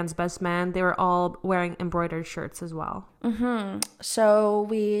 Julian's best man, they were all wearing embroidered shirts as well. So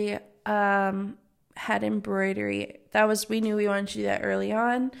we had embroidery. We knew we wanted to do that early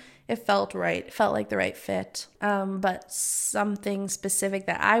on. It felt right. It felt like the right fit. But something specific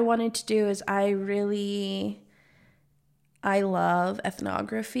that I wanted to do is I love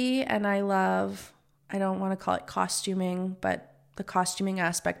ethnography, and I don't want to call it costuming, but the costuming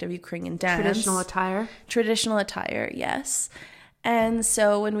aspect of Ukrainian dance. Traditional attire, yes. And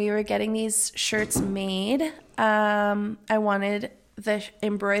so when we were getting these shirts made, I wanted the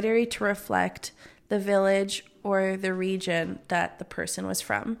embroidery to reflect the village or the region that the person was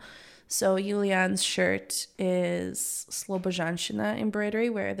from. So Julian's shirt is Slobozhanщина embroidery,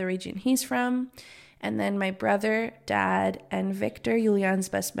 where the region he's from. And then my brother, dad, and Victor, Julian's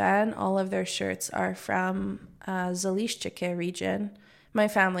best man, all of their shirts are from Zalishchike region. My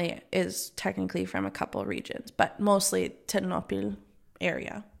family is technically from a couple regions, but mostly Ternopil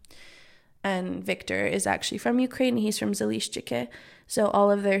area. And Victor is actually from Ukraine. He's from Zalishchike. So all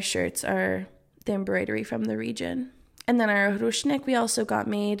of their shirts are the embroidery from the region. And then our rushnik we also got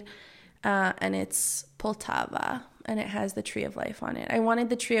made, and it's Poltava, and it has the Tree of Life on it. I wanted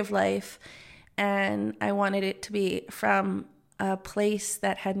the Tree of Life, and I wanted it to be from a place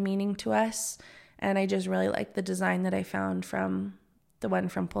that had meaning to us. And I just really liked the design that I found from the one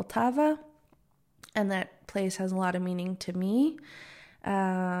from Poltava. And that place has a lot of meaning to me.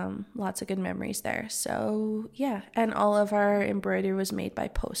 Lots of good memories there. So yeah, and all of our embroidery was made by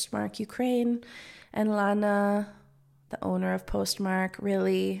Postmark Ukraine. And Lana, the owner of Postmark,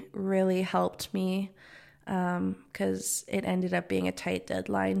 really, really helped me, because it ended up being a tight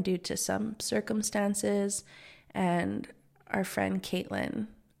deadline due to some circumstances. And our friend Caitlin,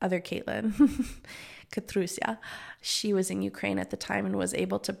 Katrusia, she was in Ukraine at the time and was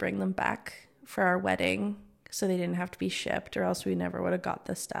able to bring them back for our wedding, so they didn't have to be shipped, or else we never would have got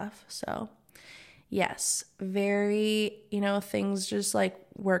the stuff. So yes, very, things just like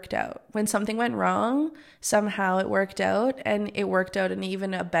worked out. When something went wrong, somehow it worked out, and it worked out in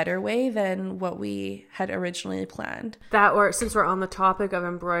even a better way than what we had originally planned. Since we're on the topic of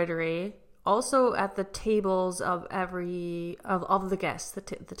embroidery, also at the tables of all of the guests, the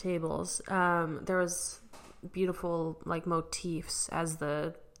tables, there was beautiful like motifs as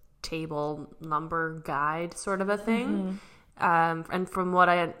the table number guide sort of a thing. And from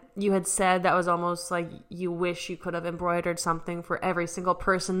what you had said, that was almost like you wish you could have embroidered something for every single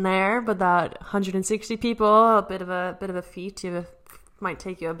person there, but that 160 people, a bit of a feat. Might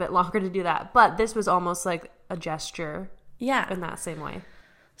take you a bit longer to do that, but this was almost like a gesture, in that same way.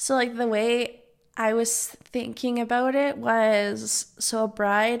 So like the way I was thinking about it was, so a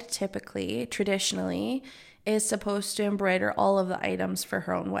bride traditionally is supposed to embroider all of the items for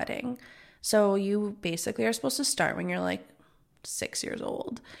her own wedding. So you basically are supposed to start when you're like 6 years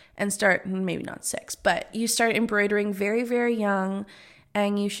old and start, maybe not 6, but you start embroidering very, very young,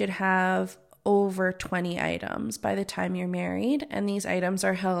 and you should have over 20 items by the time you're married. And these items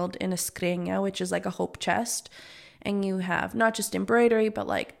are held in a skrinja, which is like a hope chest. And you have not just embroidery, but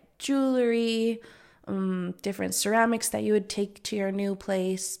like jewelry, different ceramics that you would take to your new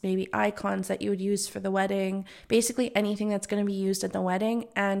place, maybe icons that you would use for the wedding. Basically anything that's going to be used at the wedding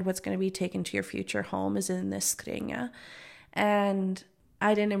and what's going to be taken to your future home is in this skrinja. And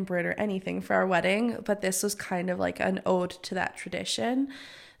I didn't embroider anything for our wedding, but this was kind of like an ode to that tradition.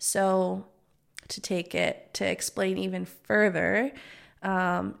 So to explain even further,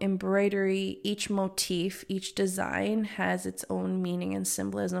 embroidery, each motif, each design has its own meaning and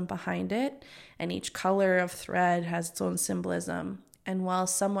symbolism behind it, and each color of thread has its own symbolism. And while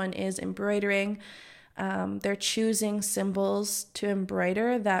someone is embroidering, they're choosing symbols to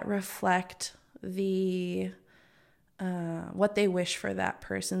embroider that reflect what they wish for that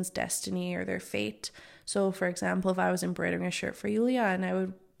person's destiny or their fate. So for example, if I was embroidering a shirt for Julian, I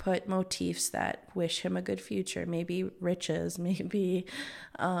would put motifs that wish him a good future, maybe riches, maybe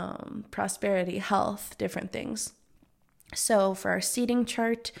prosperity, health, different things. So for our seating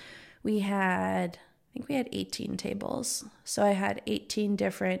chart, I think we had 18 tables. So I had 18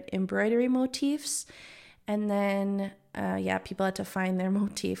 different embroidery motifs, and then people had to find their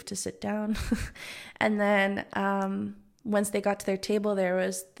motif to sit down. And then once they got to their table, there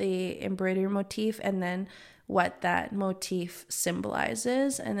was the embroidery motif, and then what that motif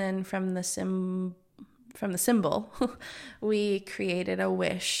symbolizes. And then from the symbol, we created a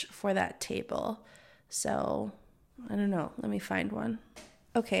wish for that table. So I don't know, let me find one.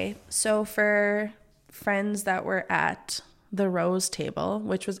 Okay, so for friends that were at the rose table,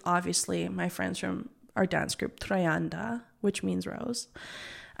 which was obviously my friends from our dance group Troyanda, which means rose,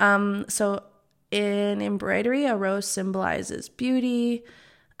 So in embroidery, a rose symbolizes beauty,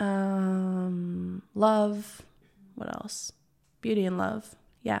 love. What else? Beauty and love.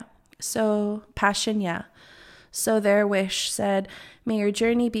 Yeah. So passion, yeah. So their wish said, may your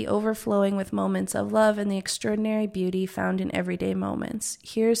journey be overflowing with moments of love and the extraordinary beauty found in everyday moments.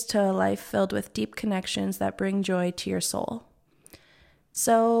 Here's to a life filled with deep connections that bring joy to your soul.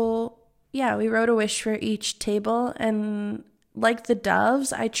 So, yeah, we wrote a wish for each table. And like the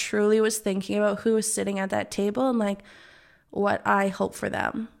doves, I truly was thinking about who was sitting at that table and like what I hope for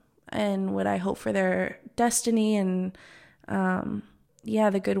them and what I hope for their destiny and,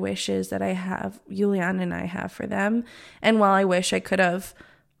 the good wishes that I have, Julian and I have for them. And while I wish I could have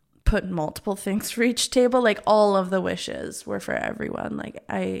put multiple things for each table, like all of the wishes were for everyone.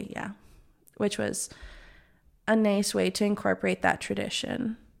 Which was a nice way to incorporate that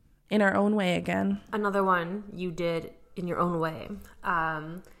tradition in our own way again. Another one you did in your own way.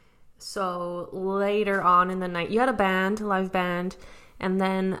 So later on in the night, you had a live band, and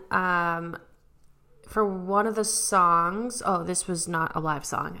then for one of the songs, this was not a live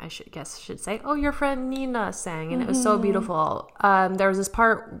song, I should say. Your friend Nina sang, and it was so beautiful. There was this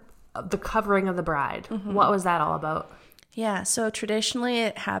part of the covering of the bride. What was that all about? Yeah, so traditionally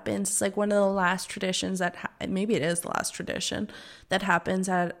it happens, it's like one of the last traditions that, maybe it is the last tradition that happens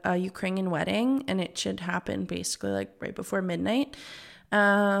at a Ukrainian wedding, and it should happen basically like right before midnight.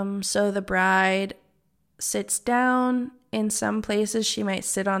 So the bride sits down. In some places, she might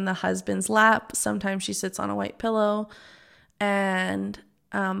sit on the husband's lap. Sometimes she sits on a white pillow. And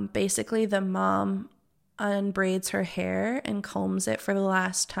basically the mom unbraids her hair and combs it for the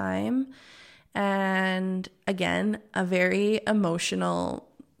last time. And again, a very emotional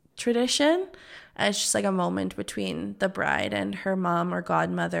tradition. It's just like a moment between the bride and her mom or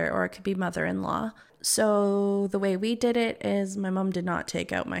godmother, or it could be mother-in-law. So the way we did it is my mom did not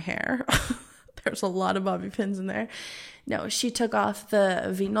take out my hair. There's a lot of bobby pins in there. No, she took off the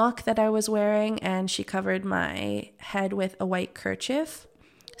vinok that I was wearing, and she covered my head with a white kerchief,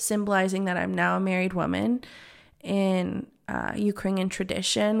 symbolizing that I'm now a married woman. In Ukrainian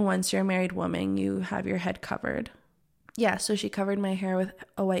tradition, once you're a married woman, you have your head covered. Yeah, so she covered my hair with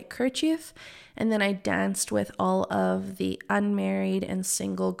a white kerchief, and then I danced with all of the unmarried and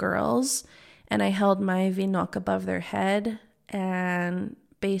single girls, and I held my vinok above their head, and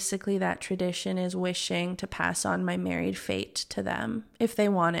basically that tradition is wishing to pass on my married fate to them if they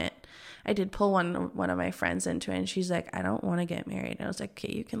want it. I did pull one of my friends into it, and she's like, I don't want to get married. And I was like,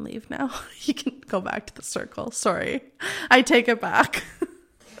 okay, you can leave now. You can go back to the circle. Sorry. I take it back.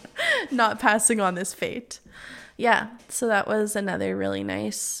 Not passing on this fate. Yeah, so that was another really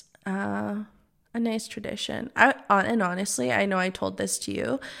nice a nice tradition. And honestly, I know I told this to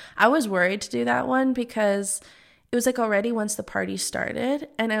you. I was worried to do that one because it was like already once the party started,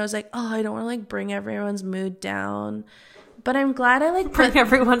 and I was like, I don't want to like bring everyone's mood down. But I'm glad I like bring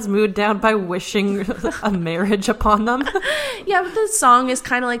everyone's mood down by wishing a marriage upon them. Yeah, but the song is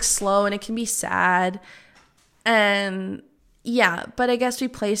kind of like slow and it can be sad. And yeah, but I guess we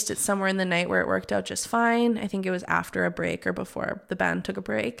placed it somewhere in the night where it worked out just fine. I think it was after a break or before the band took a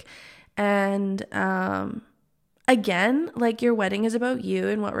break. And again, like your wedding is about you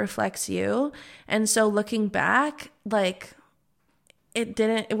and what reflects you. And so looking back, like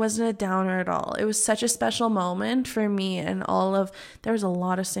it wasn't a downer at all. It was such a special moment for me and there was a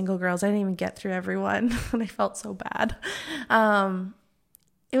lot of single girls. I didn't even get through everyone and I felt so bad.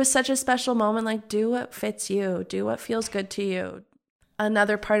 It was such a special moment. Like, do what fits you, do what feels good to you.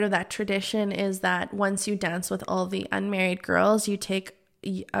 Another part of that tradition is that once you dance with all the unmarried girls, you take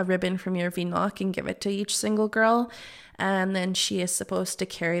a ribbon from your vinok and give it to each single girl, and then she is supposed to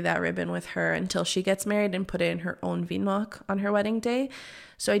carry that ribbon with her until she gets married and put it in her own vinok on her wedding day.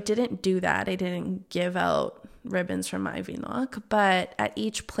 So I didn't do that. I didn't give out ribbons from my vinok, but at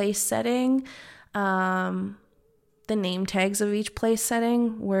each place setting, the name tags of each place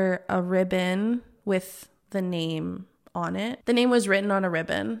setting were a ribbon with the name on it. The name was written on a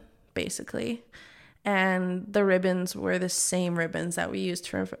ribbon, basically. And the ribbons were the same ribbons that we used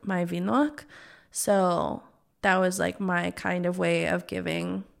for my vinok. So that was like my kind of way of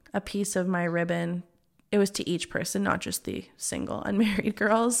giving a piece of my ribbon. It was to each person, not just the single unmarried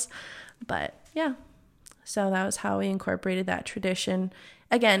girls. But yeah, so that was how we incorporated that tradition.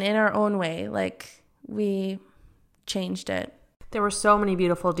 Again, in our own way, like we changed it. There were so many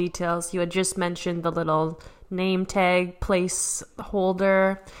beautiful details. You had just mentioned the little name tag, place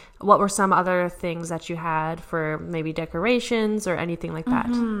holder. What were some other things that you had for maybe decorations or anything like that?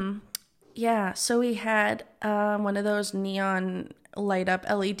 Mm-hmm. Yeah, so we had one of those neon light up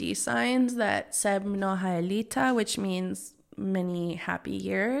LED signs that said Mnoha Elita, which means many happy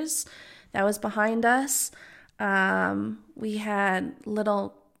years that was behind us. We had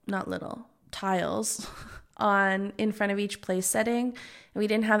not little, tiles in front of each place setting. We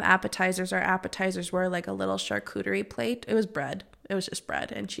didn't have appetizers. Our appetizers were like a little charcuterie plate. It was bread. It was just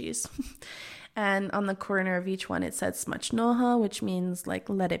bread and cheese. And on the corner of each one, it said smacznoha, which means like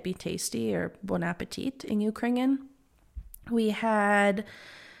let it be tasty, or bon appetit in Ukrainian. We had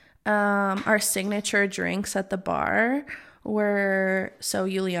our signature drinks at the bar so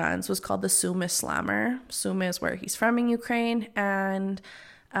Yulian's was called the Sumy Slammer. Sumy is where he's from in Ukraine. And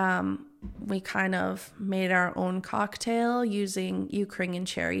we kind of made our own cocktail using Ukrainian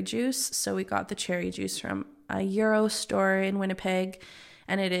cherry juice. So we got the cherry juice from a Euro store in Winnipeg.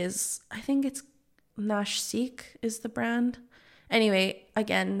 And I think it's Nash Sik is the brand. Anyway,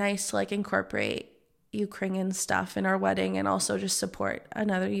 again, nice to like incorporate Ukrainian stuff in our wedding and also just support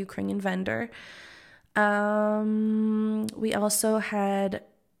another Ukrainian vendor. We also had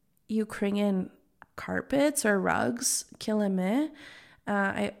Ukrainian carpets or rugs, kilimy.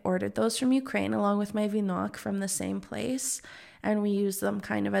 I ordered those from Ukraine along with my vinok from the same place. And we used them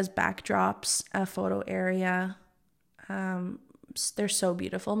kind of as backdrops, a photo area. They're so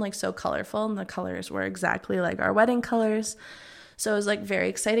beautiful and like so colorful, and the colors were exactly like our wedding colors. So it was like very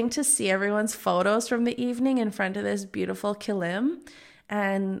exciting to see everyone's photos from the evening in front of this beautiful kilim.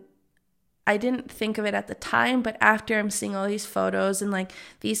 And I didn't think of it at the time, but after I'm seeing all these photos, and like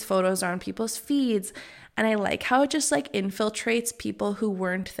these photos are on people's feeds, and I like how it just like infiltrates people who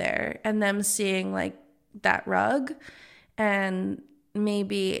weren't there, and them seeing like that rug and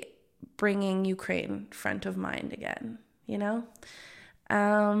maybe bringing Ukraine front of mind again, you know?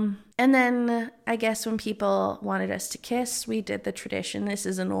 And then I guess when people wanted us to kiss, we did the tradition. This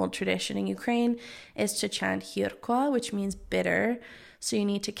is an old tradition in Ukraine, is to chant hirko, which means bitter. So you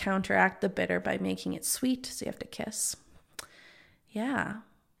need to counteract the bitter by making it sweet. So you have to kiss. Yeah.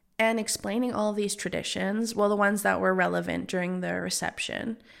 And explaining all of these traditions, well, the ones that were relevant during the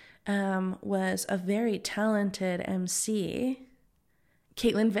reception, was a very talented MC,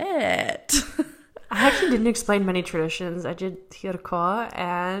 Caitlin Vitt. I actually didn't explain many traditions. I did hirko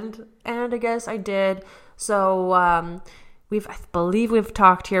and I guess I did. So I believe we've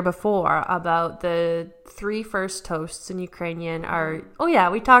talked here before about the 3 first toasts in Ukrainian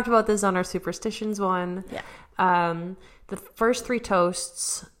we talked about this on our superstitions one. Yeah. The first 3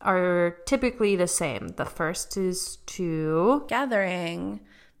 toasts are typically the same. The first is to gathering,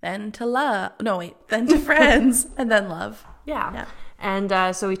 then to love. No, wait, then to friends, and then love. Yeah.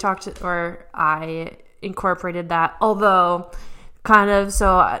 And so we talked, or I incorporated that, although kind of,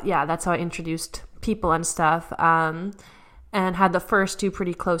 that's how I introduced people and stuff, and had the first 2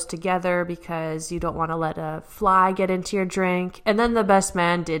 pretty close together because you don't want to let a fly get into your drink. And then the best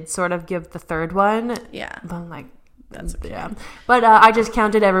man did sort of give the third one. Yeah. But I'm like, that's okay. Yeah. But I just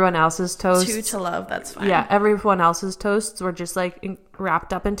counted everyone else's toasts. 2 to love, that's fine. Yeah, everyone else's toasts were just like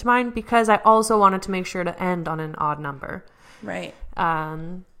wrapped up into mine because I also wanted to make sure to end on an odd number. Right.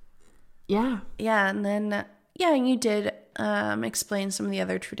 Yeah. Yeah, and then, you did explain some of the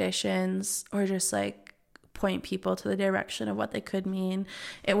other traditions, or just like point people to the direction of what they could mean.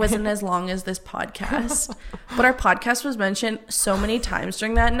 It wasn't as long as this podcast, but our podcast was mentioned so many times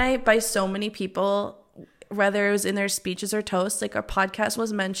during that night by so many people, whether it was in their speeches or toasts. Like, our podcast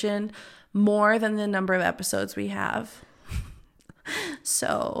was mentioned more than the number of episodes we have.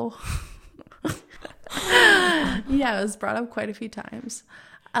 So yeah, it was brought up quite a few times.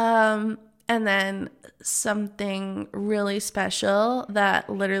 And then something really special that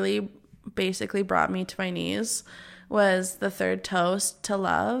literally basically brought me to my knees was the third toast, to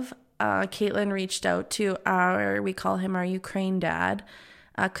love. Caitlin reached out to we call him our Ukraine dad,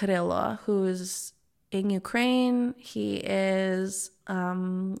 Kirill, who's in Ukraine. He is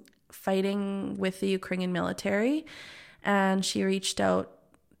fighting with the Ukrainian military, and she reached out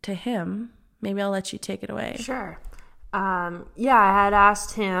to him. Maybe I'll let you take it away. Sure. I had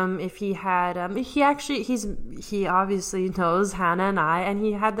asked him if he had, he obviously knows Hannah and I, and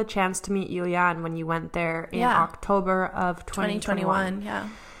he had the chance to meet Yulian when you went there in October of 2021. Yeah.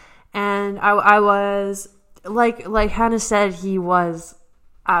 And I was, like Hannah said, he was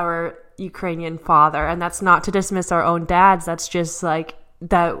our Ukrainian father, and that's not to dismiss our own dads. That's just like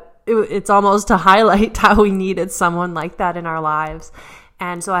that. It's almost to highlight how we needed someone like that in our lives.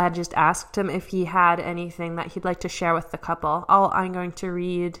 And so I had just asked him if he had anything that he'd like to share with the couple. I'm going to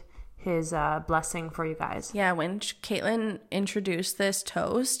read his blessing for you guys. Yeah, when Caitlin introduced this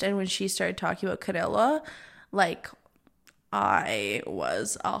toast and when she started talking about Kirill, like, I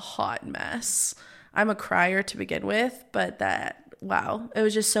was a hot mess. I'm a crier to begin with, but it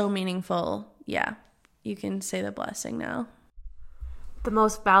was just so meaningful. Yeah, you can say the blessing now. The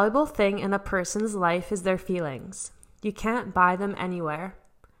most valuable thing in a person's life is their feelings. You can't buy them anywhere.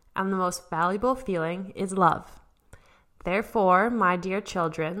 And the most valuable feeling is love. Therefore, my dear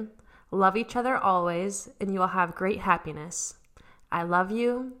children, love each other always, and you will have great happiness. I love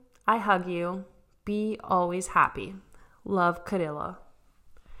you. I hug you. Be always happy. Love, Kirilla.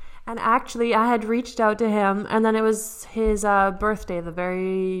 And actually, I had reached out to him, and then it was his birthday the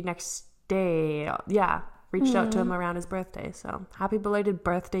very next day. Yeah, reached out to him around his birthday. So happy belated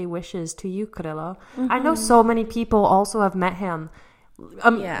birthday wishes to you, Kirilla. I know so many people also have met him.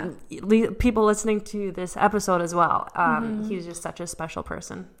 People listening to this episode as well. He's just such a special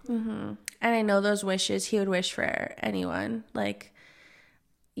person. And I know those wishes he would wish for anyone. Like,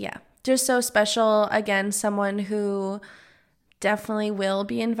 yeah, just so special. Again, someone who definitely will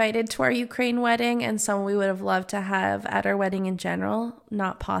be invited to our Ukraine wedding, and someone we would have loved to have at our wedding in general.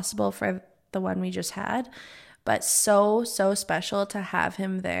 Not possible for the one we just had, but so special to have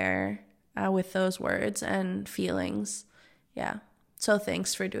him there with those words and feelings. Yeah. So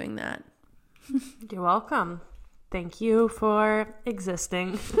thanks for doing that. You're welcome. Thank you for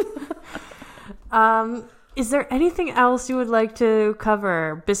existing. Is there anything else you would like to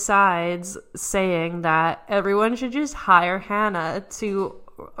cover besides saying that everyone should just hire Hannah to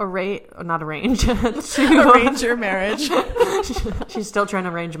arrange your marriage? She's still trying to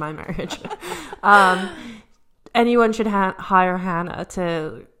arrange my marriage. Anyone should hire Hannah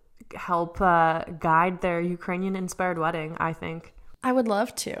to help guide their Ukrainian-inspired wedding, I think. I would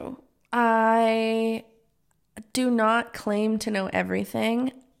love to. I do not claim to know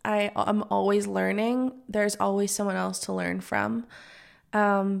everything. I'm always learning. There's always someone else to learn from.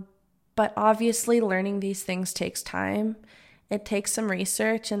 But obviously learning these things takes time. It takes some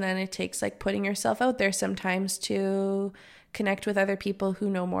research, and then it takes like putting yourself out there sometimes to connect with other people who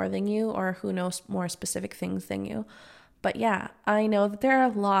know more than you or who know more specific things than you. But yeah, I know that there are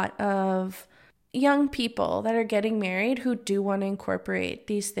a lot of young people that are getting married who do want to incorporate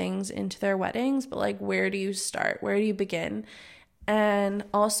these things into their weddings, but like, where do you start? Where do you begin? And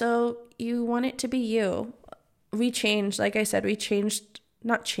also, you want it to be you. We changed, like I said, just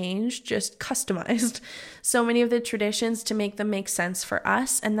customized so many of the traditions to make them make sense for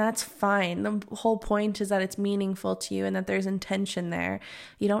us, and that's fine. The whole point is that it's meaningful to you and that there's intention there.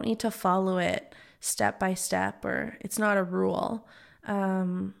 You don't need to follow it step by step, or it's not a rule.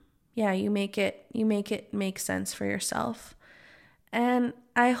 You make it make sense for yourself. And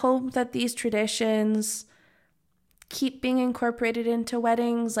I hope that these traditions keep being incorporated into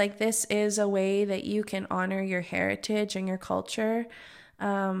weddings. Like, this is a way that you can honor your heritage and your culture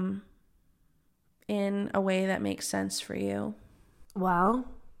in a way that makes sense for you. Well,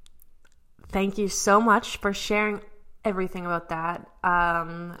 thank you so much for sharing everything about that.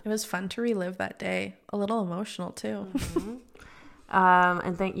 It was fun to relive that day. A little emotional too.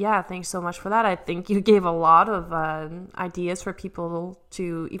 And thanks so much for that. I think you gave a lot of ideas for people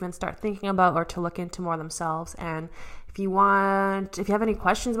to even start thinking about or to look into more themselves. And if you have any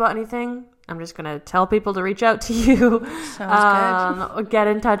questions about anything, I'm just going to tell people to reach out to you. Sounds good. Get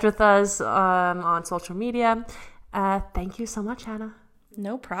in touch with us on social media. Thank you so much, Hannah.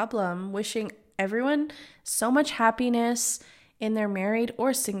 No problem. Wishing everyone so much happiness in their married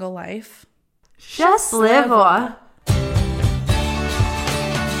or single life. Just live.